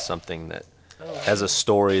and has something that has a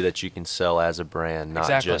story that you can sell as a brand, not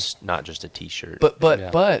Exactly. just a T-shirt. but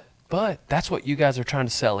Yeah. that's what you guys are trying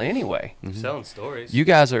to sell anyway. Selling stories. You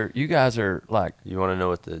guys are like, you want to know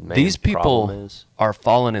what the main these problem people is? are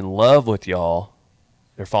falling in love with y'all.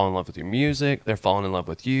 They're falling in love with your music. They're falling in love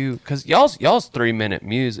with you, because y'all's 3-minute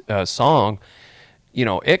music song, you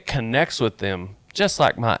know, it connects with them just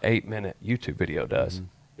like my 8-minute YouTube video does. Mm-hmm.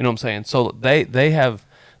 You know what I'm saying? So they have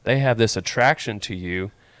this attraction to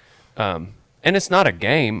you, and it's not a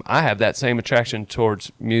game. I have that same attraction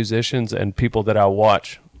towards musicians and people that I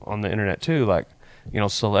watch on the internet too, like, you know,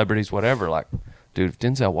 celebrities, whatever. Like, dude, if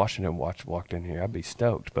Denzel Washington walked in here, I'd be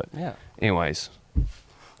stoked. But Yeah. anyways,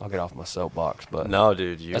 I'll get off my soapbox. But No,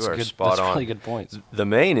 dude, you That's are a good, spot that's on. really good points. The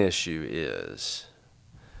main issue is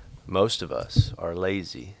most of us are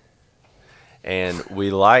lazy, and we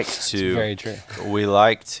like to. Very true. We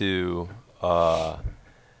like to.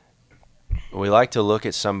 We like to look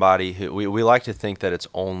at somebody who we like to think that it's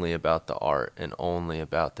only about the art and only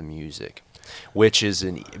about the music, which is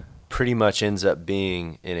pretty much ends up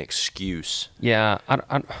being an excuse. yeah,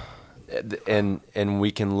 And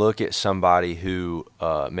we can look at somebody who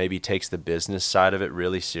maybe takes the business side of it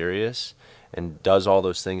really serious and does all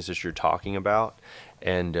those things that you're talking about,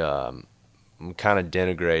 and kind of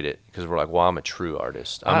denigrate it because we're like, well, I'm a true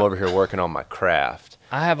artist. I'm over here working on my craft.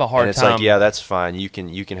 I have a hard and it's time. like, yeah, that's fine. You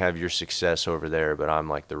can have your success over there, but I'm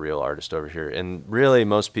like the real artist over here. And really,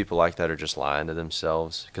 most people like that are just lying to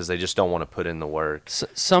themselves because they just don't want to put in the work.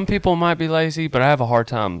 Some people might be lazy, but I have a hard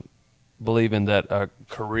time believing that a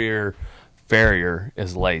career failure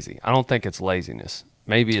is lazy. I don't think it's laziness.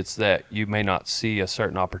 Maybe it's that you may not see a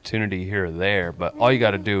certain opportunity here or there, but all you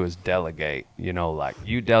got to do is delegate. You know, like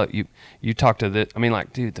you talk to the. I mean,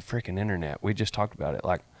 like, dude, the freaking internet. We just talked about it.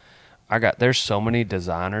 Like, there's so many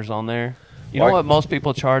designers on there. You know what most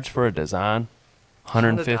people charge for a design?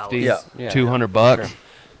 $150, Yeah. $200.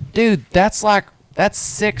 Dude, that's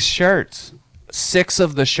 6 shirts. 6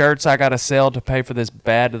 of the shirts I got to sell to pay for this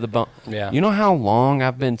bad to the bone. Yeah. You know how long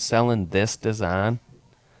I've been selling this design?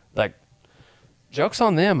 Like, joke's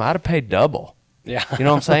on them. I'd have paid double. Yeah. You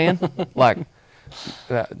know what I'm saying?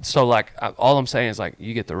 All I'm saying is, like,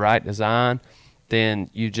 you get the right design, then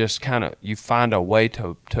you just you find a way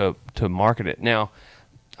to market it. Now,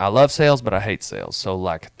 I love sales, but I hate sales. So,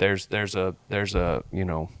 like, there's kind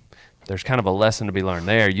of a lesson to be learned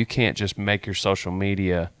there. You can't just make your social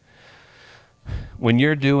media. When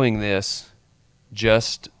you're doing this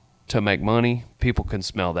just to make money, people can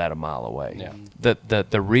smell that a mile away. Yeah.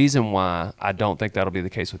 The reason why I don't think that'll be the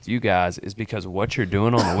case with you guys is because of what you're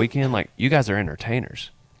doing on the weekend. Like, you guys are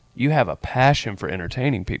entertainers. You have a passion for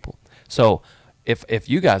entertaining people. So if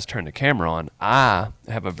you guys turn the camera on, I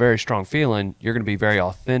have a very strong feeling you're going to be very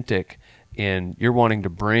authentic in you're wanting to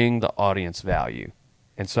bring the audience value.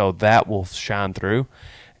 And so that will shine through.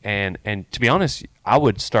 And to be honest, I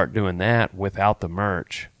would start doing that without the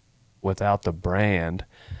merch, without the brand.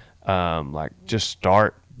 Like, just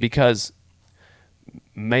start, because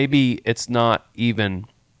maybe it's not so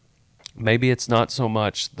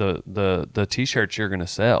much the t-shirts you're going to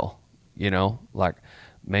sell, you know, like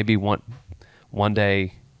maybe one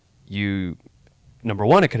day number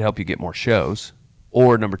one, it could help you get more shows,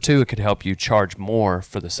 or number two, it could help you charge more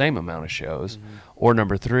for the same amount of shows. Or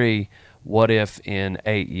number three, what if in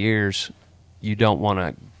 8 years you don't want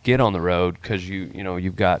to get on the road because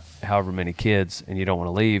you've got however many kids and you don't want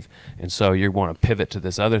to leave, and so you want to pivot to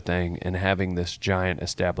this other thing, and having this giant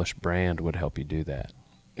established brand would help you do that.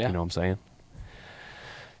 Yeah. You know what I'm saying?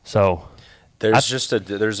 So There's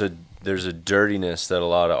there's a dirtiness that a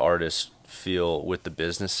lot of artists feel with the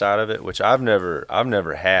business side of it, which I've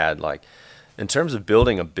never had. Like, in terms of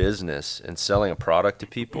building a business and selling a product to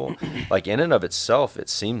people, like, in and of itself, it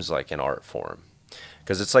seems like an art form.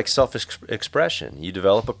 Because it's like self-expression. You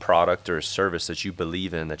develop a product or a service that you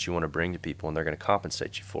believe in, that you want to bring to people, and they're going to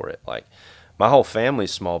compensate you for it. Like, my whole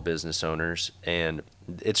family's small business owners, and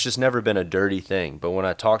it's just never been a dirty thing. But when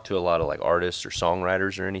I talk to a lot of, like, artists or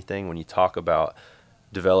songwriters or anything, when you talk about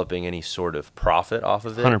developing any sort of profit off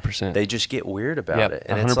of it, 100%. they just get weird about it.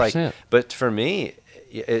 And it's 100%. like, but for me,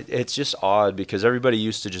 it's just odd, because everybody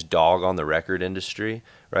used to just dog on the record industry,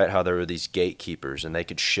 right? How there were these gatekeepers, and they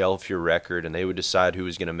could shelf your record, and they would decide who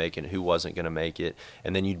was going to make it and who wasn't going to make it,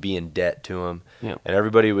 and then you'd be in debt to them. Yeah. And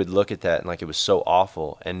everybody would look at that and like it was so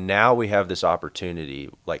awful. And now we have this opportunity,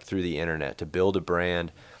 like, through the internet, to build a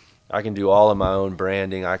brand. I can do all of my own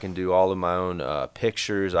branding. I can do all of my own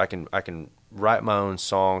pictures. I can write my own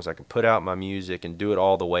songs. I can put out my music and do it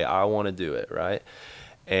all the way I want to do it, right?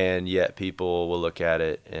 And yet people will look at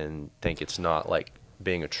it and think it's not like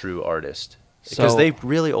being a true artist, because they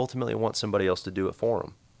really ultimately want somebody else to do it for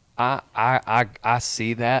them. I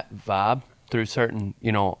see that vibe through certain,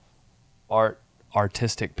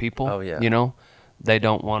 artistic people. Oh, yeah. You know, they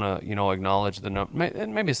don't want to, acknowledge the number.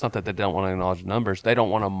 Maybe it's not that they don't want to acknowledge the numbers. They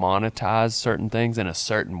don't want to monetize certain things in a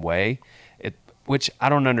certain way. Which I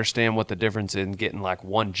don't understand what the difference in getting like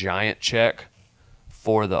one giant check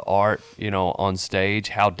for the art, on stage,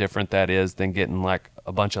 how different that is than getting like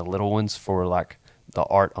a bunch of little ones for like the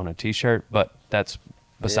art on a t-shirt. But that's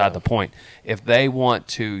beside the point. If they want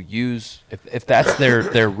to use, if that's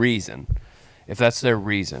their reason,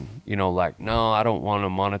 like, no, I don't want to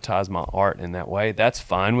monetize my art in that way, that's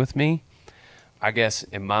fine with me. I guess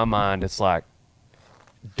in my mind, it's like,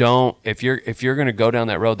 if you're going to go down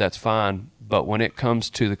that road, that's fine. But when it comes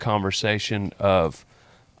to the conversation of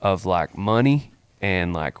like money,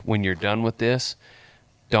 and like, when you're done with this,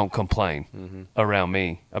 don't complain around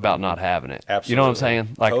me about not having it. Absolutely. You know what I'm saying?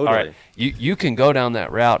 Like, Totally. all right, you can go down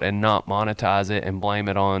that route and not monetize it and blame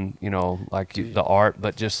it on, the art,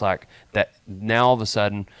 but just like that, now all of a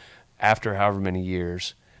sudden, after however many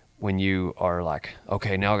years, when you are like,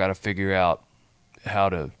 okay, now I got to figure out how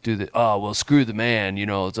to do the, screw the man,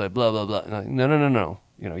 it's like blah, blah, blah. Like, no.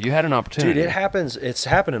 You had an opportunity. Dude, it happens. It's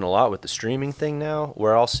happening a lot with the streaming thing now,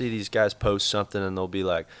 where I'll see these guys post something and they'll be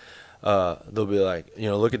like, they'll be like,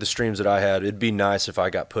 look at the streams that I had. It'd be nice if I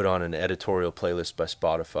got put on an editorial playlist by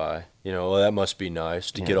Spotify. Well, that must be nice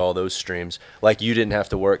to get all those streams. Like, you didn't have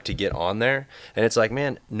to work to get on there. And it's like,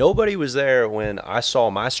 man, nobody was there when I saw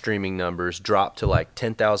my streaming numbers drop to like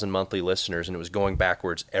 10,000 monthly listeners, and it was going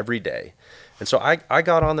backwards every day. And so I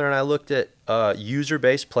got on there and I looked at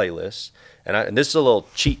user-based playlists. And this is a little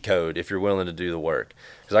cheat code if you're willing to do the work.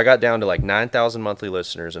 Because I got down to like 9,000 monthly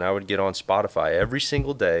listeners, and I would get on Spotify every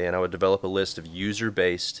single day, and I would develop a list of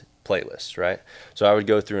user-based playlists, right? So I would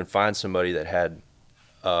go through and find somebody that had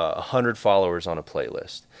 100 followers on a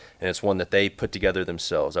playlist, and it's one that they put together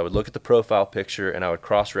themselves. I would look at the profile picture, and I would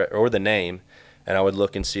or the name, and I would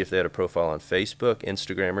look and see if they had a profile on Facebook,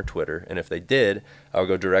 Instagram, or Twitter. And if they did, I would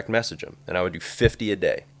go direct message them, and I would do 50 a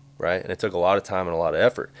day, right? And it took a lot of time and a lot of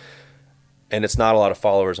effort. And it's not a lot of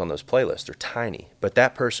followers on those playlists. They're tiny. But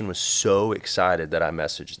that person was so excited that I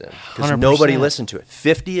messaged them. Because nobody listened to it.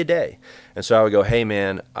 50 a day. And so I would go, hey,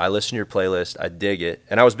 man, I listen to your playlist. I dig it.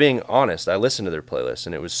 And I was being honest. I listened to their playlist,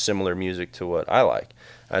 and it was similar music to what I like.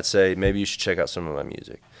 I'd say, maybe you should check out some of my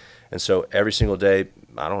music. And so every single day,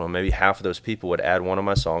 I don't know, maybe half of those people would add one of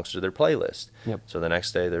my songs to their playlist. Yep. So the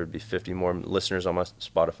next day there would be 50 more listeners on my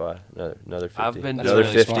Spotify, another 50, I've been another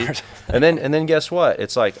really 50. smart. and then guess what?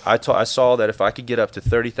 It's like I saw that if I could get up to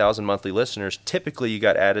 30,000 monthly listeners, typically you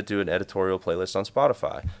got added to an editorial playlist on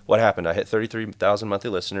Spotify. What happened? I hit 33,000 monthly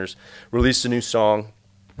listeners, released a new song.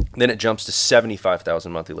 Then it jumps to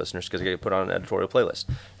 75,000 monthly listeners because I get put on an editorial playlist.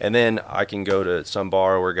 And then I can go to some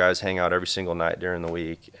bar where guys hang out every single night during the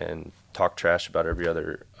week and talk trash about every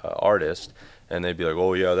other artist. And they'd be like,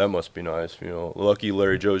 oh, yeah, that must be nice. Lucky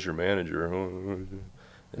Larry Joe's your manager.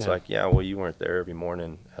 It's like, yeah, well, you weren't there every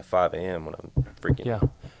morning at 5 a.m. when I'm freaking. Yeah.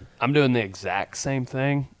 I'm doing the exact same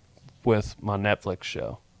thing with my Netflix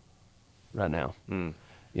show right now.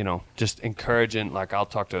 Just encouraging, like, I'll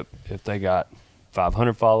talk to, if they got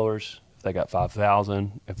 500 followers, if they got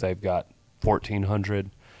 5,000, if they've got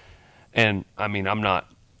 1,400. And I mean,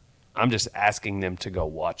 I'm just asking them to go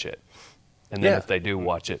watch it. And then if they do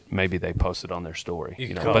watch it, maybe they post it on their story. You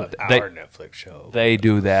can call it our Netflix show. They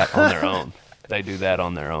do that on their own. They do that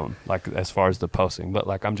on their own, like as far as the posting. But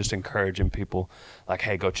like, I'm just encouraging people, like,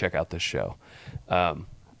 hey, go check out this show.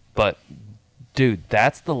 But dude,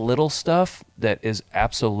 that's the little stuff that is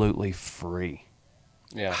absolutely free.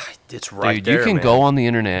 Yeah. It's right Dude, there, you can man. go on the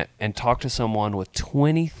internet and talk to someone with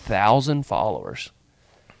 20,000 followers,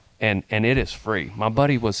 and it is free. My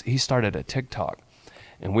buddy he started a TikTok,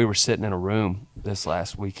 and we were sitting in a room this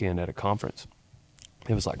last weekend at a conference.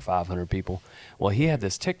 It was like 500 people. Well, he had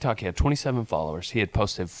this TikTok. He had 27 followers. He had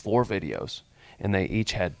posted 4 videos, and they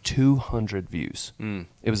each had 200 views.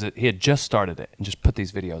 He had just started it and just put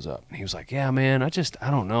these videos up. And he was like, yeah, man, I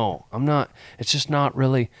don't know. It's just not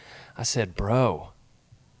really. I said, bro,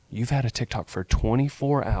 you've had a TikTok for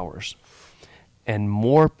 24 hours, and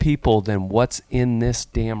more people than what's in this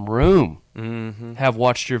damn room have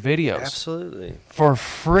watched your videos. Absolutely. For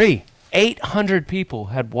free. 800 people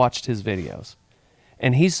had watched his videos.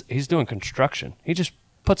 And he's doing construction. He just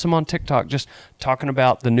puts them on TikTok, just talking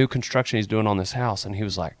about the new construction he's doing on this house. And he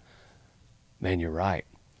was like, man, you're right.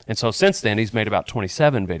 And so since then, he's made about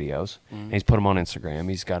 27 videos. And he's put them on Instagram.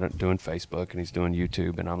 He's got it doing Facebook, and he's doing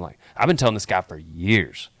YouTube. And I'm like, I've been telling this guy for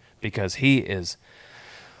years, because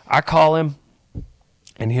I call him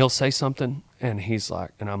and he'll say something, and he's like,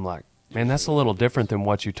 and I'm like, man, that's a little different than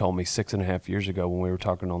what you told me 6.5 years ago when we were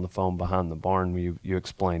talking on the phone behind the barn. You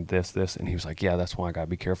explained this, and he was like, yeah, that's why I got to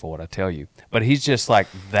be careful what I tell you. But he's just like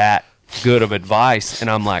that good of advice. And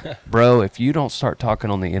I'm like, bro, if you don't start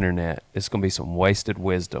talking on the internet, it's going to be some wasted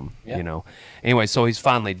wisdom, Anyway, so he's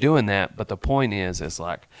finally doing that. But the point is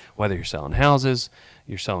like, whether you're selling houses,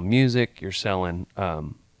 you're selling music, you're selling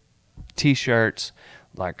T-shirts,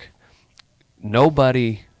 like,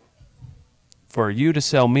 nobody, for you to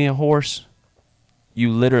sell me a horse,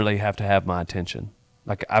 you literally have to have my attention.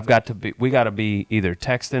 Like, we got to be either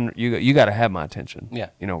texting, you got to have my attention. Yeah.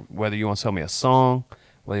 Whether you want to sell me a song,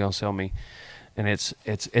 whether you want to sell me, and it's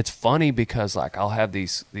funny because, like, I'll have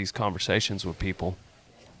these conversations with people,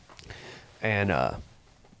 and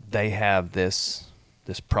they have this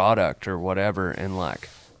product or whatever, and like,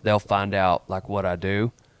 they'll find out like what I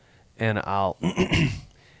do, and I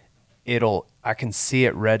can see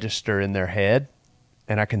it register in their head,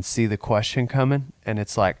 and I can see the question coming, and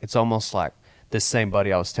it's almost like this same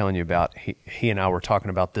buddy I was telling you about, he and I were talking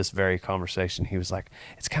about this very conversation. He was like,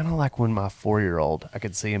 it's kind of like when my 4-year-old, I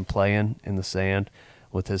could see him playing in the sand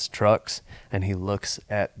with his trucks, and he looks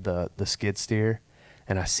at the skid steer,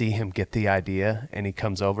 and I see him get the idea, and he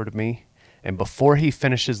comes over to me, And before he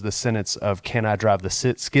finishes the sentence of "Can I drive the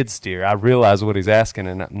skid steer?" I realize what he's asking,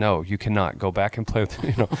 and no, you cannot. Go back and play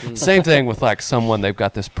with. Same thing with like someone, they've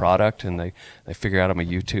got this product and they figure out I'm a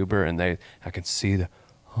YouTuber, and I can see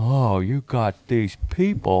you got these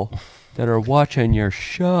people that are watching your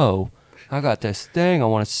show. I got this thing I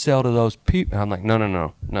want to sell to those people. I'm like,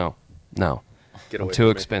 no. Get I'm away too from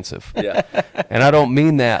me. expensive. Yeah. And I don't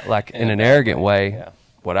mean that like in an arrogant way. Yeah.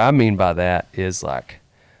 What I mean by that is like,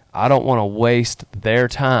 I don't want to waste their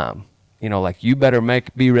time. Like you better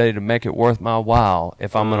be ready to make it worth my while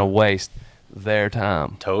if I'm going to waste their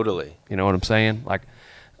time. Totally. You know what I'm saying? Like,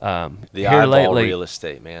 The here eyeball lately, real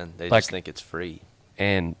estate, man. They like- just think it's free.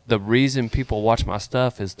 and the reason people watch my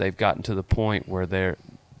stuff is they've gotten to the point where they're,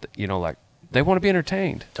 like they want to be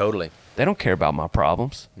entertained. Totally. They don't care about my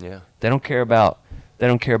problems. Yeah. They don't care about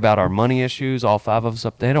our money issues. All 5 of us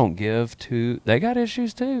up. They don't give to. They got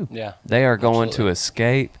issues too. Yeah, They are going absolutely. to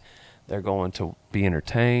escape. They're going to be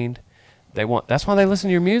entertained. That's why they listen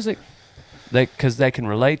to your music. Because they can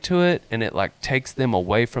relate to it, and it like takes them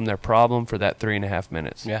away from their problem for that 3.5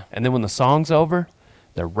 minutes. Yeah. And then when the song's over,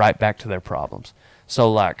 they're right back to their problems.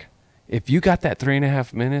 So like, if you got that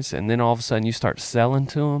 3.5 minutes, and then all of a sudden you start selling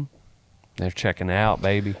to them, they're checking out,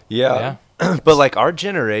 baby. Yeah. But like our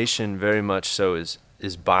generation very much so is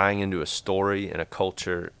buying into a story and a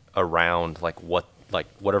culture around like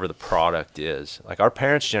whatever the product is. Like our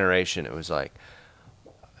parents' generation, it was like,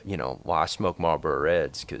 I smoke Marlboro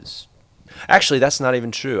Reds because actually that's not even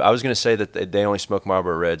true. I was going to say that they only smoke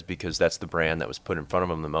Marlboro Reds because that's the brand that was put in front of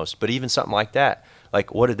them the most. But even something like that,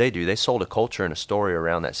 like what did they do? They sold a culture and a story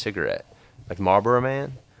around that cigarette. Like Marlboro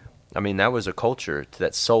Man, I mean, that was a culture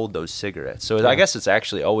that sold those cigarettes. So I guess it's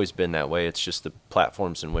actually always been that way. It's just the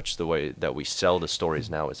platforms in which the way that we sell the stories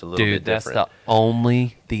now is a little bit different. That's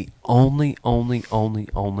the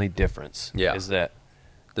only difference. Yeah. Is that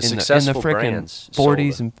The in successful the frickin' brands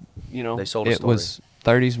 40s sold and they sold a it story. was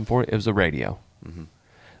 30s and 40s. It was a radio. Mm-hmm.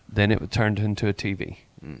 Then it turned into a TV.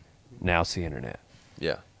 Now it's the internet.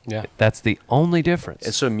 Yeah. Yeah. That's the only difference.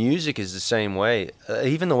 And so music is the same way.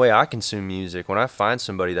 Even the way I consume music, when I find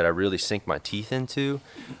somebody that I really sink my teeth into,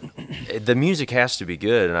 the music has to be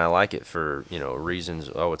good, and I like it for reasons.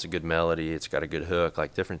 Oh, it's a good melody, it's got a good hook,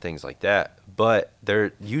 like different things like that. But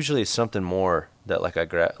there usually is something more that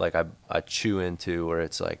I chew into, where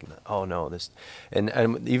it's like, oh no, this,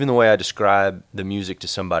 and even the way I describe the music to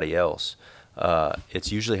somebody else.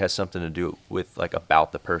 It usually has something to do with like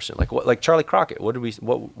about the person, like Charlie Crockett. What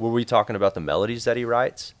were we talking about? The melodies that he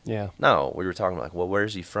writes? Yeah. No, we were talking like, well, where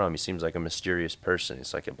is he from? He seems like a mysterious person.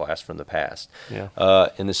 It's like a blast from the past. Yeah.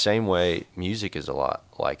 In the same way, music is a lot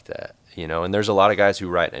like that, And there's a lot of guys who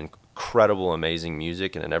write incredible, amazing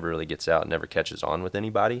music, and it never really gets out, never catches on with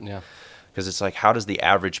anybody. Yeah. Because it's like, how does the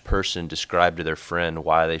average person describe to their friend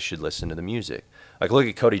why they should listen to the music? Like, look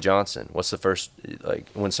at Cody Johnson. What's the first, like,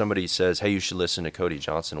 when somebody says, hey, you should listen to Cody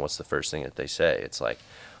Johnson, what's the first thing that they say? It's like,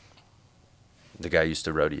 the guy used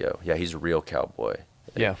to rodeo. Yeah, he's a real cowboy.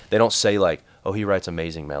 Yeah. They don't say, like, oh, he writes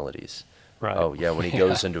amazing melodies. Right. Oh, yeah, when he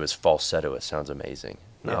goes into his falsetto, it sounds amazing.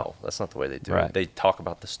 No, that's not the way they do Right. it. They talk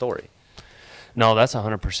about the story. No, that's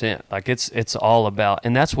 100%. Like it's all about,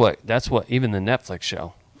 and that's what even the Netflix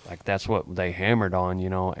show, like that's what they hammered on,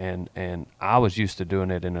 and I was used to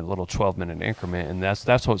doing it in a little 12-minute increment, and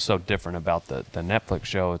that's what's so different about the Netflix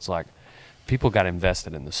show. It's like people got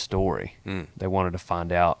invested in the story. They wanted to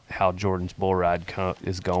find out how Jordan's bull ride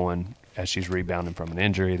is going as she's rebounding from an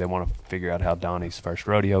injury. They want to figure out how Donnie's first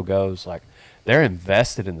rodeo goes. Like they're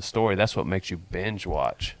invested in the story. That's what makes you binge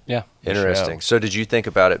watch. Yeah. Interesting. So did you think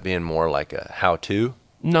about it being more like a how-to?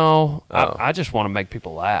 No, Oh. I just want to make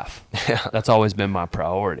people laugh. Yeah. That's always been my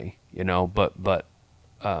priority, But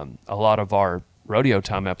a lot of our rodeo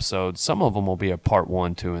time episodes, some of them will be a part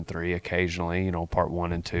 1, 2, and 3 occasionally. Part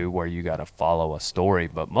 1 and 2 where you got to follow a story.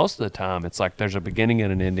 But most of the time, it's like there's a beginning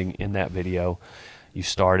and an ending in that video. You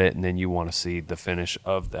start it, and then you want to see the finish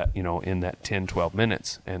of that. In that 10, 12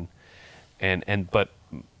 minutes, but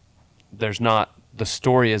there's not. The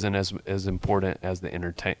story isn't as important as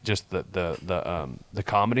the just the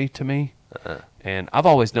comedy to me. And I've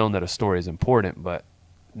always known that a story is important, but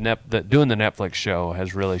doing the Netflix show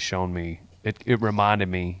has really shown me. It reminded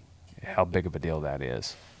me how big of a deal that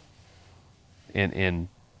is in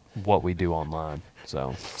what we do online.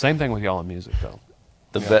 So same thing with y'all in music, though.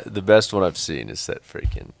 The best one I've seen is that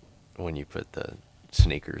freaking when you put the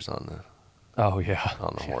sneakers on the Oh yeah,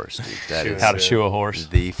 horse, dude. That is how to shoe a horse.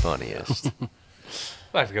 the funniest.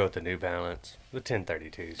 I have to go with the New Balance, the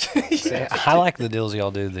 1032s. I like the deals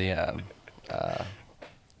y'all do. The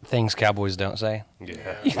things cowboys don't say.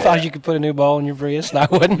 Yeah. You thought you could put a new ball in your Prius? No, I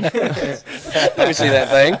wouldn't. Let me see that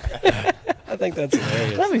thing. think that's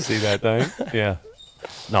hilarious. Let me see that thing. Yeah.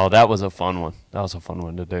 No, that was a fun one. That was a fun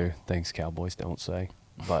one to do. Things Cowboys don't say.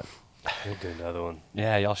 But We'll do another one.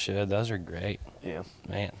 Yeah, y'all should. Those are great, yeah.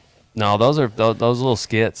 man. No, those are those little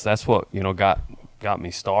skits. That's what got me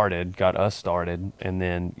started, got us started, and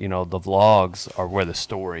then the vlogs are where the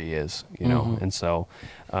story is, and so,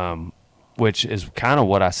 which is kind of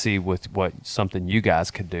what I see with what something you guys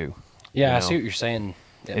could do. Yeah, I know? see what you're saying.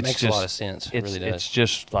 It makes a lot of sense. It really does. It's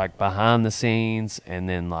just like behind the scenes, and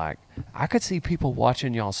then like I could see people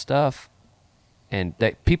watching y'all stuff, and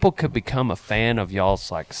that people could become a fan of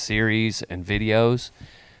y'all's like series and videos.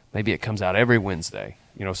 Maybe it comes out every Wednesday.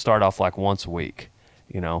 Start off like once a week,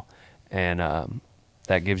 and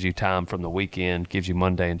that gives you time from the weekend, gives you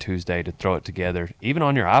Monday and Tuesday to throw it together. Even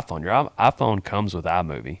on your iPhone. Your iPhone comes with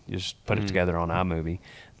iMovie. You just put it together on iMovie,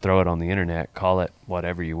 throw it on the internet, call it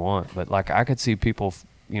whatever you want. But like I could see people,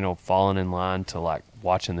 falling in line to like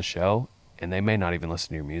watching the show, and they may not even listen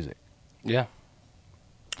to your music, Yeah.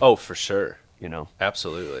 Oh, for sure.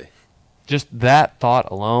 Absolutely. Just that thought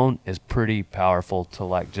alone is pretty powerful to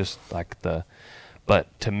like just like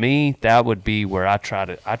but to me that would be where I try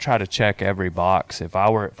to check every box. If I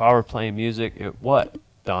were playing music, what,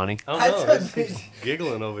 Donnie? I don't know. He's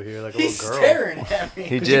giggling over here like a He's little girl. staring at me.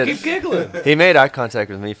 He did. Keep giggling. He made eye contact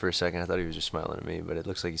with me for a second. I thought he was just smiling at me, but it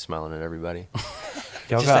looks like he's smiling at everybody,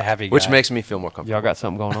 Y'all Just got, a happy guy. which makes me feel more comfortable. y'all got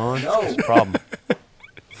something going on? No. What's the problem?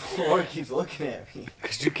 Leroy keeps looking at me.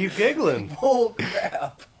 Because you keep giggling. Oh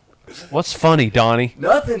crap! What's funny, Donnie?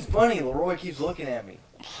 Nothing's funny. Leroy keeps looking at me.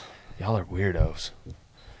 Y'all are weirdos.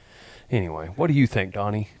 Anyway, what do you think,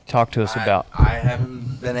 Donnie? Talk to us about. I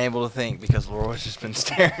haven't been able to think because Leroy's just been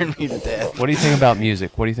staring me to death. What do you think about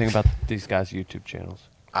music? What do you think about these guys' YouTube channels?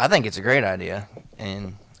 I think it's a great idea,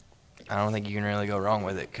 and I don't think you can really go wrong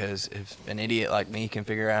with it because if an idiot like me can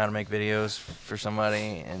figure out how to make videos for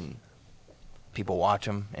somebody and people watch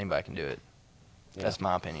them, anybody can do it. Yeah. That's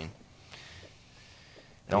my opinion.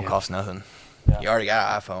 It don't Yeah. cost nothing. Yeah. You already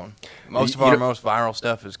got an iPhone. Most of You our know- most viral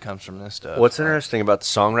stuff comes from this stuff. What's interesting about the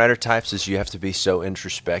songwriter types is you have to be so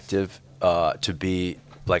introspective to be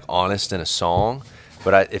like honest in a song,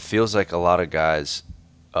 but it feels like a lot of guys,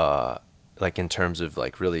 like in terms of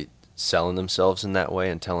like really selling themselves in that way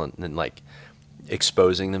and like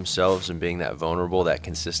exposing themselves and being that vulnerable that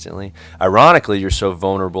consistently. Ironically, you're so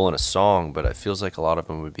vulnerable in a song, but it feels like a lot of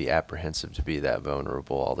them would be apprehensive to be that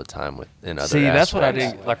vulnerable all the time in other See, that's what I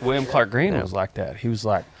aspects. did. Like William Clark Green Yeah. was like that. He was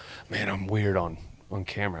like, "Man, I'm weird on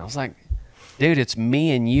camera." I was like, "Dude, it's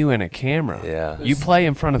me and you and a camera. Yeah. You play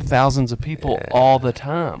in front of thousands of people Yeah. all the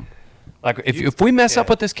time. Like if we mess up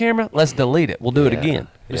with this camera, let's delete it. We'll do it Yeah. again."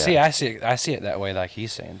 But see, I see it that way, like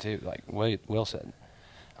he's saying too. Like Will said,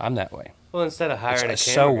 I'm that way. Well, instead of hiring It's a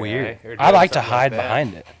so camera weird. guy or I doing like to something hide like that,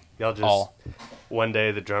 behind it. Y'all just all. one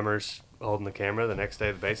day the drummer's holding the camera, the next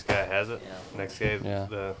day the bass guy has it, next day Yeah.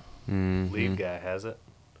 the Mm-hmm. lead guy has it.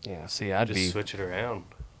 Yeah. See, I'd Just be. switch it around.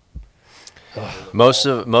 Most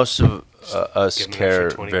of us Give 'em an care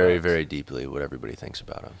extra 20 very bucks. very deeply what everybody thinks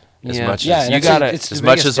about them. As Yeah. much Yeah, as and you it's gotta- it's the as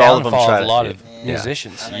much biggest as all of them downfall try a to- lot of yeah.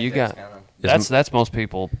 musicians. I You think got. that's That's most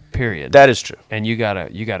people. Period. that is true. And you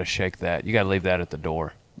gotta shake that. You gotta leave that at the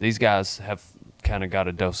door. These guys have kind of got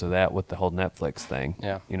a dose of that with the whole Netflix thing.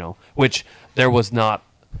 Yeah. Which there was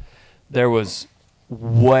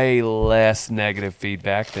way less negative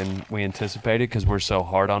feedback than we anticipated because we're so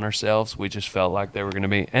hard on ourselves. We just felt like they were going to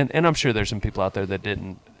be, and I'm sure there's some people out there that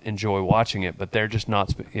didn't enjoy watching it, but they're just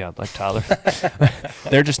not, like Tyler,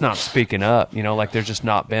 they're just not speaking up. Like there's just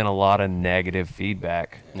not been a lot of negative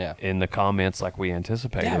feedback Yeah. in the comments like we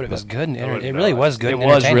anticipated. Yeah, but it was good. And wouldn't it know. really was good. It and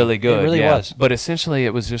was entertaining. really good. It really yeah. was. But essentially,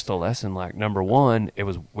 it was just a lesson. Like number one,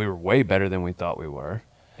 we were way better than we thought we were,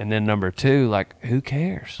 and then number two, like who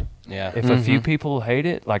cares? Yeah. If a few people hate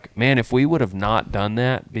it, like man, if we would have not done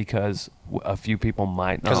that because a few people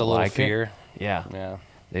might not Because a little like fear. it, yeah, Yeah.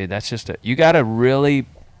 dude, that's just you got to really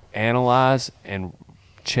analyze and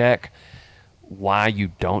check why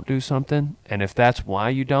you don't do something, and if that's why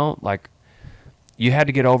you don't, like, you had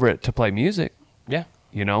to get over it to play music. Yeah.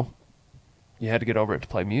 You had to get over it to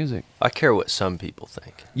play music. I care what some people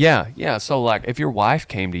think. Yeah. So, like, if your wife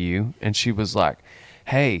came to you and she was like,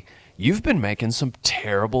 hey, you've been making some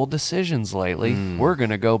terrible decisions lately. We're going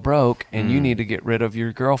to go broke, and you need to get rid of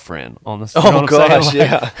your girlfriend on the Oh, you know what I'm saying? gosh, Like-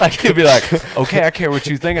 yeah. Like, you'd be like, okay, I care what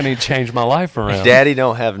you think. I need to change my life around. Daddy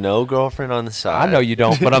don't have no girlfriend on the side. I know you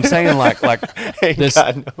don't, but I'm saying, like Ain't this,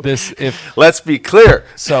 got no- if Let's be clear.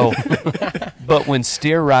 so, but when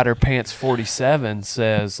Steer Rider Pants 47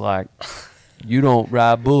 says, like, you don't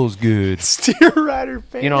ride bulls good, Steer rider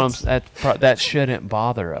pants. you know what I'm saying? That shouldn't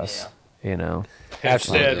bother us. You know,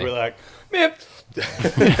 Instead, we're like, man,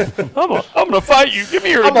 I'm gonna fight you. Give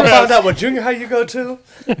me your I'm gonna find out what junior high you go to,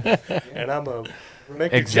 and I'm gonna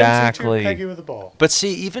make your gym Exactly. teacher peg you with a ball. But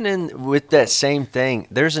see, even in with that same thing,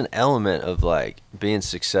 there's an element of like being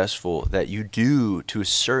successful that you do to a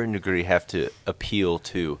certain degree have to appeal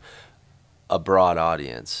to a broad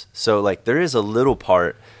audience. So like there is a little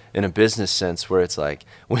part in a business sense where it's like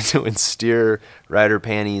when Steer Rider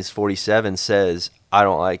Panties 47 says I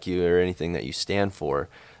don't like you or anything that you stand for,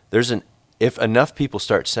 if enough people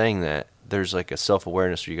start saying that, there's like a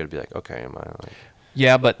self-awareness where you got to be like, okay, am I like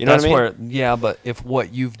Yeah, but You know that's what I where. Yeah, but if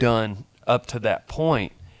what you've done up to that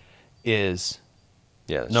point is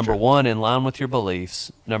yeah, that's number true. one, in line with your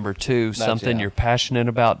beliefs. Number two, something yeah. you're passionate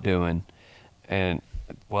about doing, and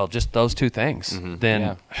well, just those two things. Then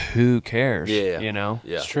Yeah. who cares? Yeah. You know.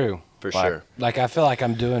 Yeah, It's true. for Like- sure. Like I feel like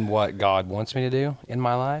I'm doing what God wants me to do in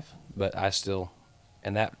my life, but I still,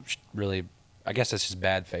 and that really, I guess that's just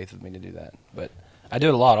bad faith of me to do that. But I do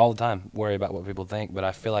it a lot, all the time, worry about what people think. But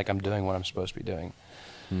I feel like I'm doing what I'm supposed to be doing.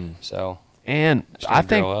 So And Just I gotta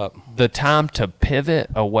think grow up. the time to pivot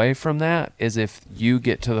away from that is if you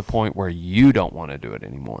get to the point where you don't want to do it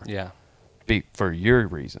anymore. yeah, For your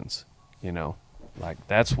reasons, you know, like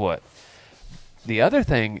that's what. The other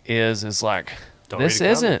thing is like Don't read this the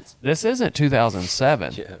comments. isn't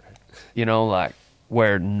 2007. Yeah. You know, like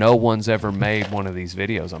where no one's ever made one of these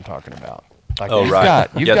videos I'm talking about. Like Oh you've right.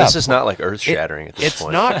 you've Yeah, got this is not like earth shattering at this it's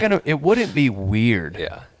point. not gonna. It wouldn't be weird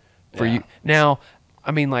Yeah. for you now.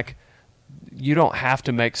 I mean, like you don't have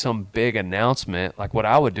to make some big announcement. Like what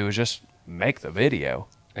I would do is just make the video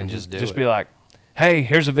and just do just it. be like, hey,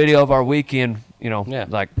 here's a video of our weekend. You know, Yeah.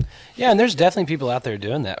 like Yeah, and there's definitely people out there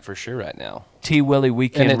doing that for sure right now. T Willie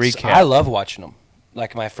weekend And recap. I love watching them.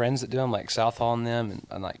 Like my friends that do them, like Southall and them,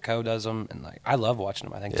 and like Co does them, and like I love watching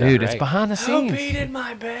them. I think they're Dude, it's great. behind the scenes. in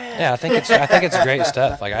my bed. Yeah, I think it's great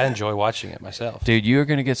stuff. Like I enjoy watching it myself. Dude, you're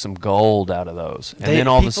gonna get some gold out of those, and They- then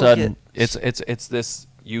all of a people sudden, it's this.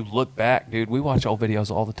 You look back, dude. We watch old videos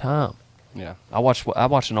all the time. Yeah, I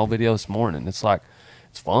watched an old video this morning. It's like,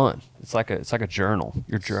 it's fun. It's like a journal.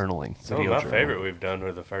 You're journaling. Some of video my journaling. favorite we've done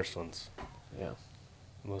were the first ones. Yeah.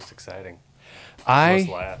 Most exciting. Most I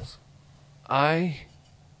laughs.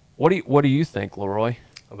 what do you think, Leroy?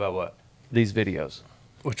 About what? These videos.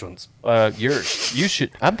 Which ones? Yours. You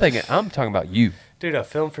should. I'm talking about you. Dude, I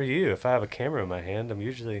film for you. If I have a camera in my hand, I'm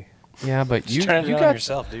usually. Yeah, but you turn it you on got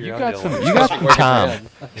yourself. Do your you own got deal. some you got some time.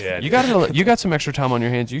 Yeah. You got some extra time on your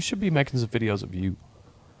hands. You should be making some videos of you.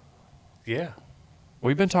 Yeah.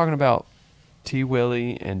 We've been talking about T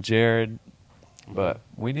Willie and Jared, but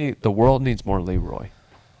the world needs more Leroy.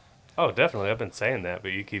 Oh, definitely. I've been saying that,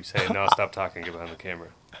 but you keep saying, no, stop talking behind the camera.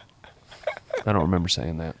 I don't remember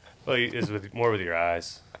saying that. Well, it's more with your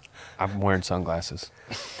eyes. I'm wearing sunglasses.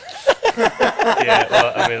 Yeah,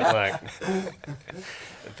 well, I mean, like,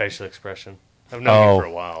 facial expression. I've known you for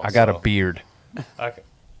a while. I got a so beard.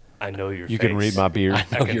 I know your You face. can read my beard.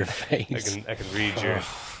 I know your I face. can read your.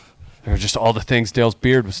 They're just all the things Dale's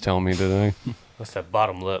beard was telling me today. What's that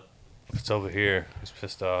bottom lip? If it's over here, he's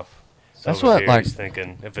pissed off. It's That's over what, here, like- he's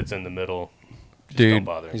thinking. If it's in the middle, just Dude, don't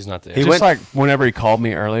bother. He's not there. Just went- like whenever he called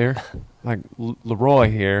me earlier, like Leroy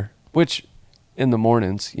here, which in the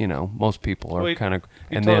mornings, you know, most people are Well, kind of,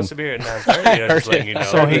 You and told then us to be here at 9:30. I'm just letting you know.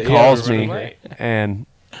 so he that calls we're me, running late. and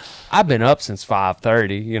I've been up since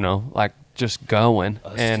 5:30, you know, like just going,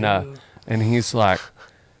 and he's like,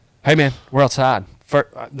 "Hey man, we're outside." For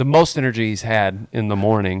the most energy he's had in the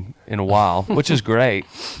morning in a while, which is great.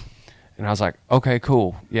 And I was like, "Okay,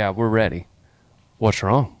 cool, yeah, we're ready." What's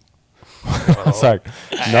wrong? I was like,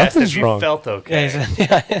 I asked "Nothing's if you wrong." felt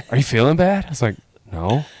okay. Are you feeling bad? I was like, "No."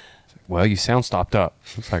 He's like, well, you sound stopped up.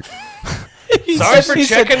 It's like, Sorry for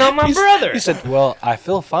checking on my brother. He said, "Well, I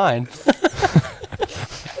feel fine."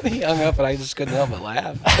 He hung up, and I just couldn't help but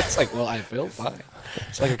laugh. It's like, "Well, I feel fine."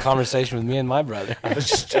 It's like a conversation with me and my brother. I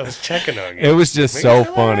was checking on you. it was just Make so you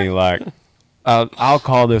feel funny. Like, I'll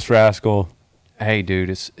call this rascal. Hey, dude,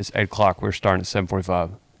 it's 8:00. We're starting at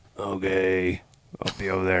 7:45. Okay, I'll be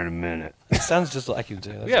over there in a minute. It sounds just like you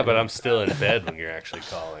too. That's Yeah, good. but I'm still in bed when you're actually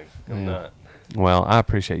calling. I'm not. Well, I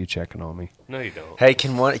appreciate you checking on me. No, you don't. Hey,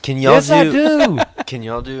 can y'all Yes, I do. Can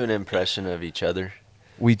y'all do an impression of each other?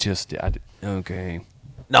 We just did. Okay.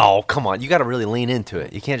 No, come on. You got to really lean into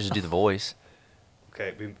it. You can't just do the voice.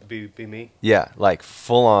 Okay, be me. Yeah, like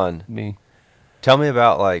full on. Me. Tell me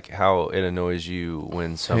about like how it annoys you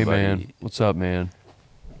when somebody. Hey, man. What's up, man?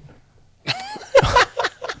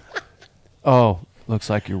 Oh, looks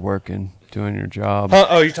like you're working, doing your job.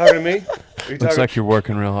 Oh, you talking to me? Are you Looks talking? like you're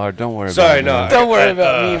working real hard. Don't worry Sorry, about it. no. man. Don't worry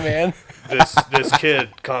about me, man. this kid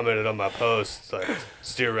commented on my post like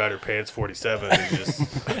Steer Rider Pants 47.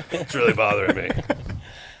 It's really bothering me.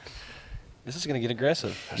 This is gonna get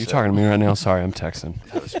aggressive. You talking to me right now? Sorry, I'm texting.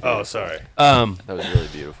 Oh, sorry. That was really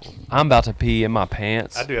beautiful. I'm about to pee in my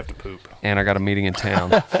pants, I do have to poop. and I got a meeting in town.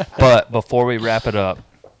 But before we wrap it up,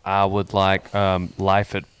 I would like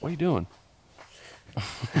life at. What are you doing?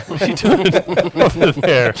 What are you doing over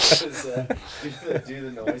there? Do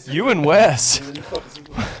the noise. You and Wes. Do the noise.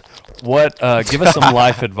 What? Give us some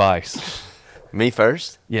life advice. Me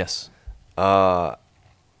first? Yes. Man,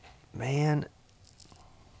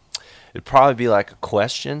 it'd probably be like a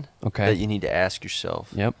question Okay. that you need to ask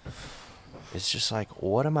yourself. Yep. It's just like,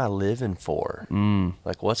 what am I living for? Mm.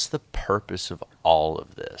 Like, what's the purpose of all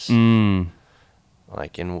of this? Mm.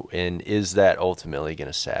 Like, and is that ultimately going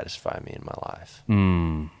to satisfy me in my life?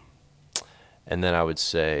 Mm. And then I would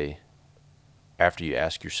say, after you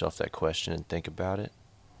ask yourself that question and think about it,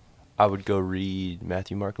 I would go read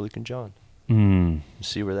Matthew, Mark, Luke, and John Mm. and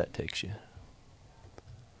see where that takes you.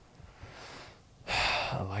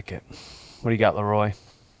 I like it. What do you got, Leroy?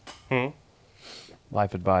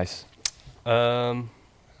 Life advice. I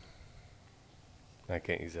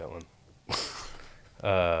can't use that one.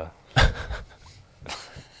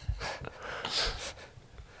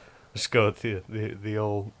 Just go with the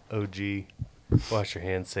old OG. Wash your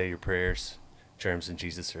hands, say your prayers. Germs and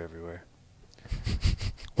Jesus are everywhere.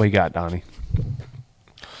 What you got, Donnie?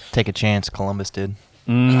 Take a chance. Columbus did.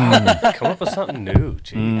 Mm. Come up with something new.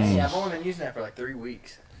 Jeez. Hey, I've only been using that for like 3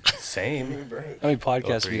 weeks. Same. Give me a break. How many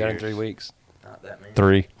podcasts have you done in 3 3 weeks? Not that many.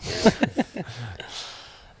 3.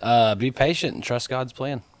 Be patient and trust God's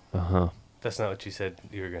plan. Uh-huh. That's not what you said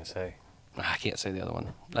you were going to say. I can't say the other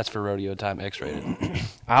one. That's for rodeo time, X-rated.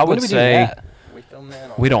 I would When do we do say that? We filmed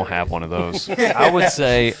that on we don't Saturday. have one of those. I would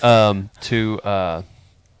say to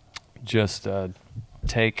just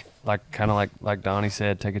take kind of like Donnie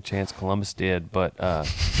said, take a chance. Columbus did, but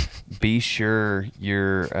be sure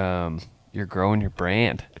you're growing your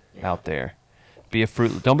brand out there.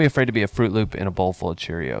 Don't be afraid to be a Fruit Loop in a bowl full of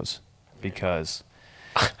Cheerios, because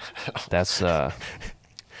that's I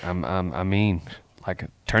mean, like,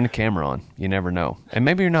 turn the camera on. You never know. And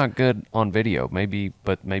maybe you're not good on video.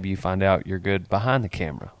 But maybe you find out you're good behind the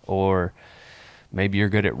camera, or maybe you're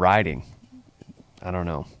good at writing. I don't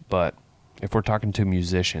know. But if we're talking to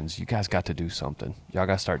musicians, you guys got to do something. Y'all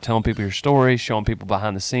got to start telling people your story, showing people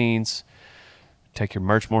behind the scenes. Take your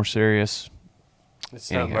merch more serious.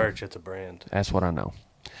 It's not Anyhow. merch, it's a brand. That's what I know.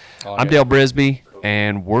 Oh, I'm yeah. Dale Brisby,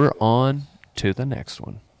 and we're on to the next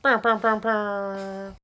one.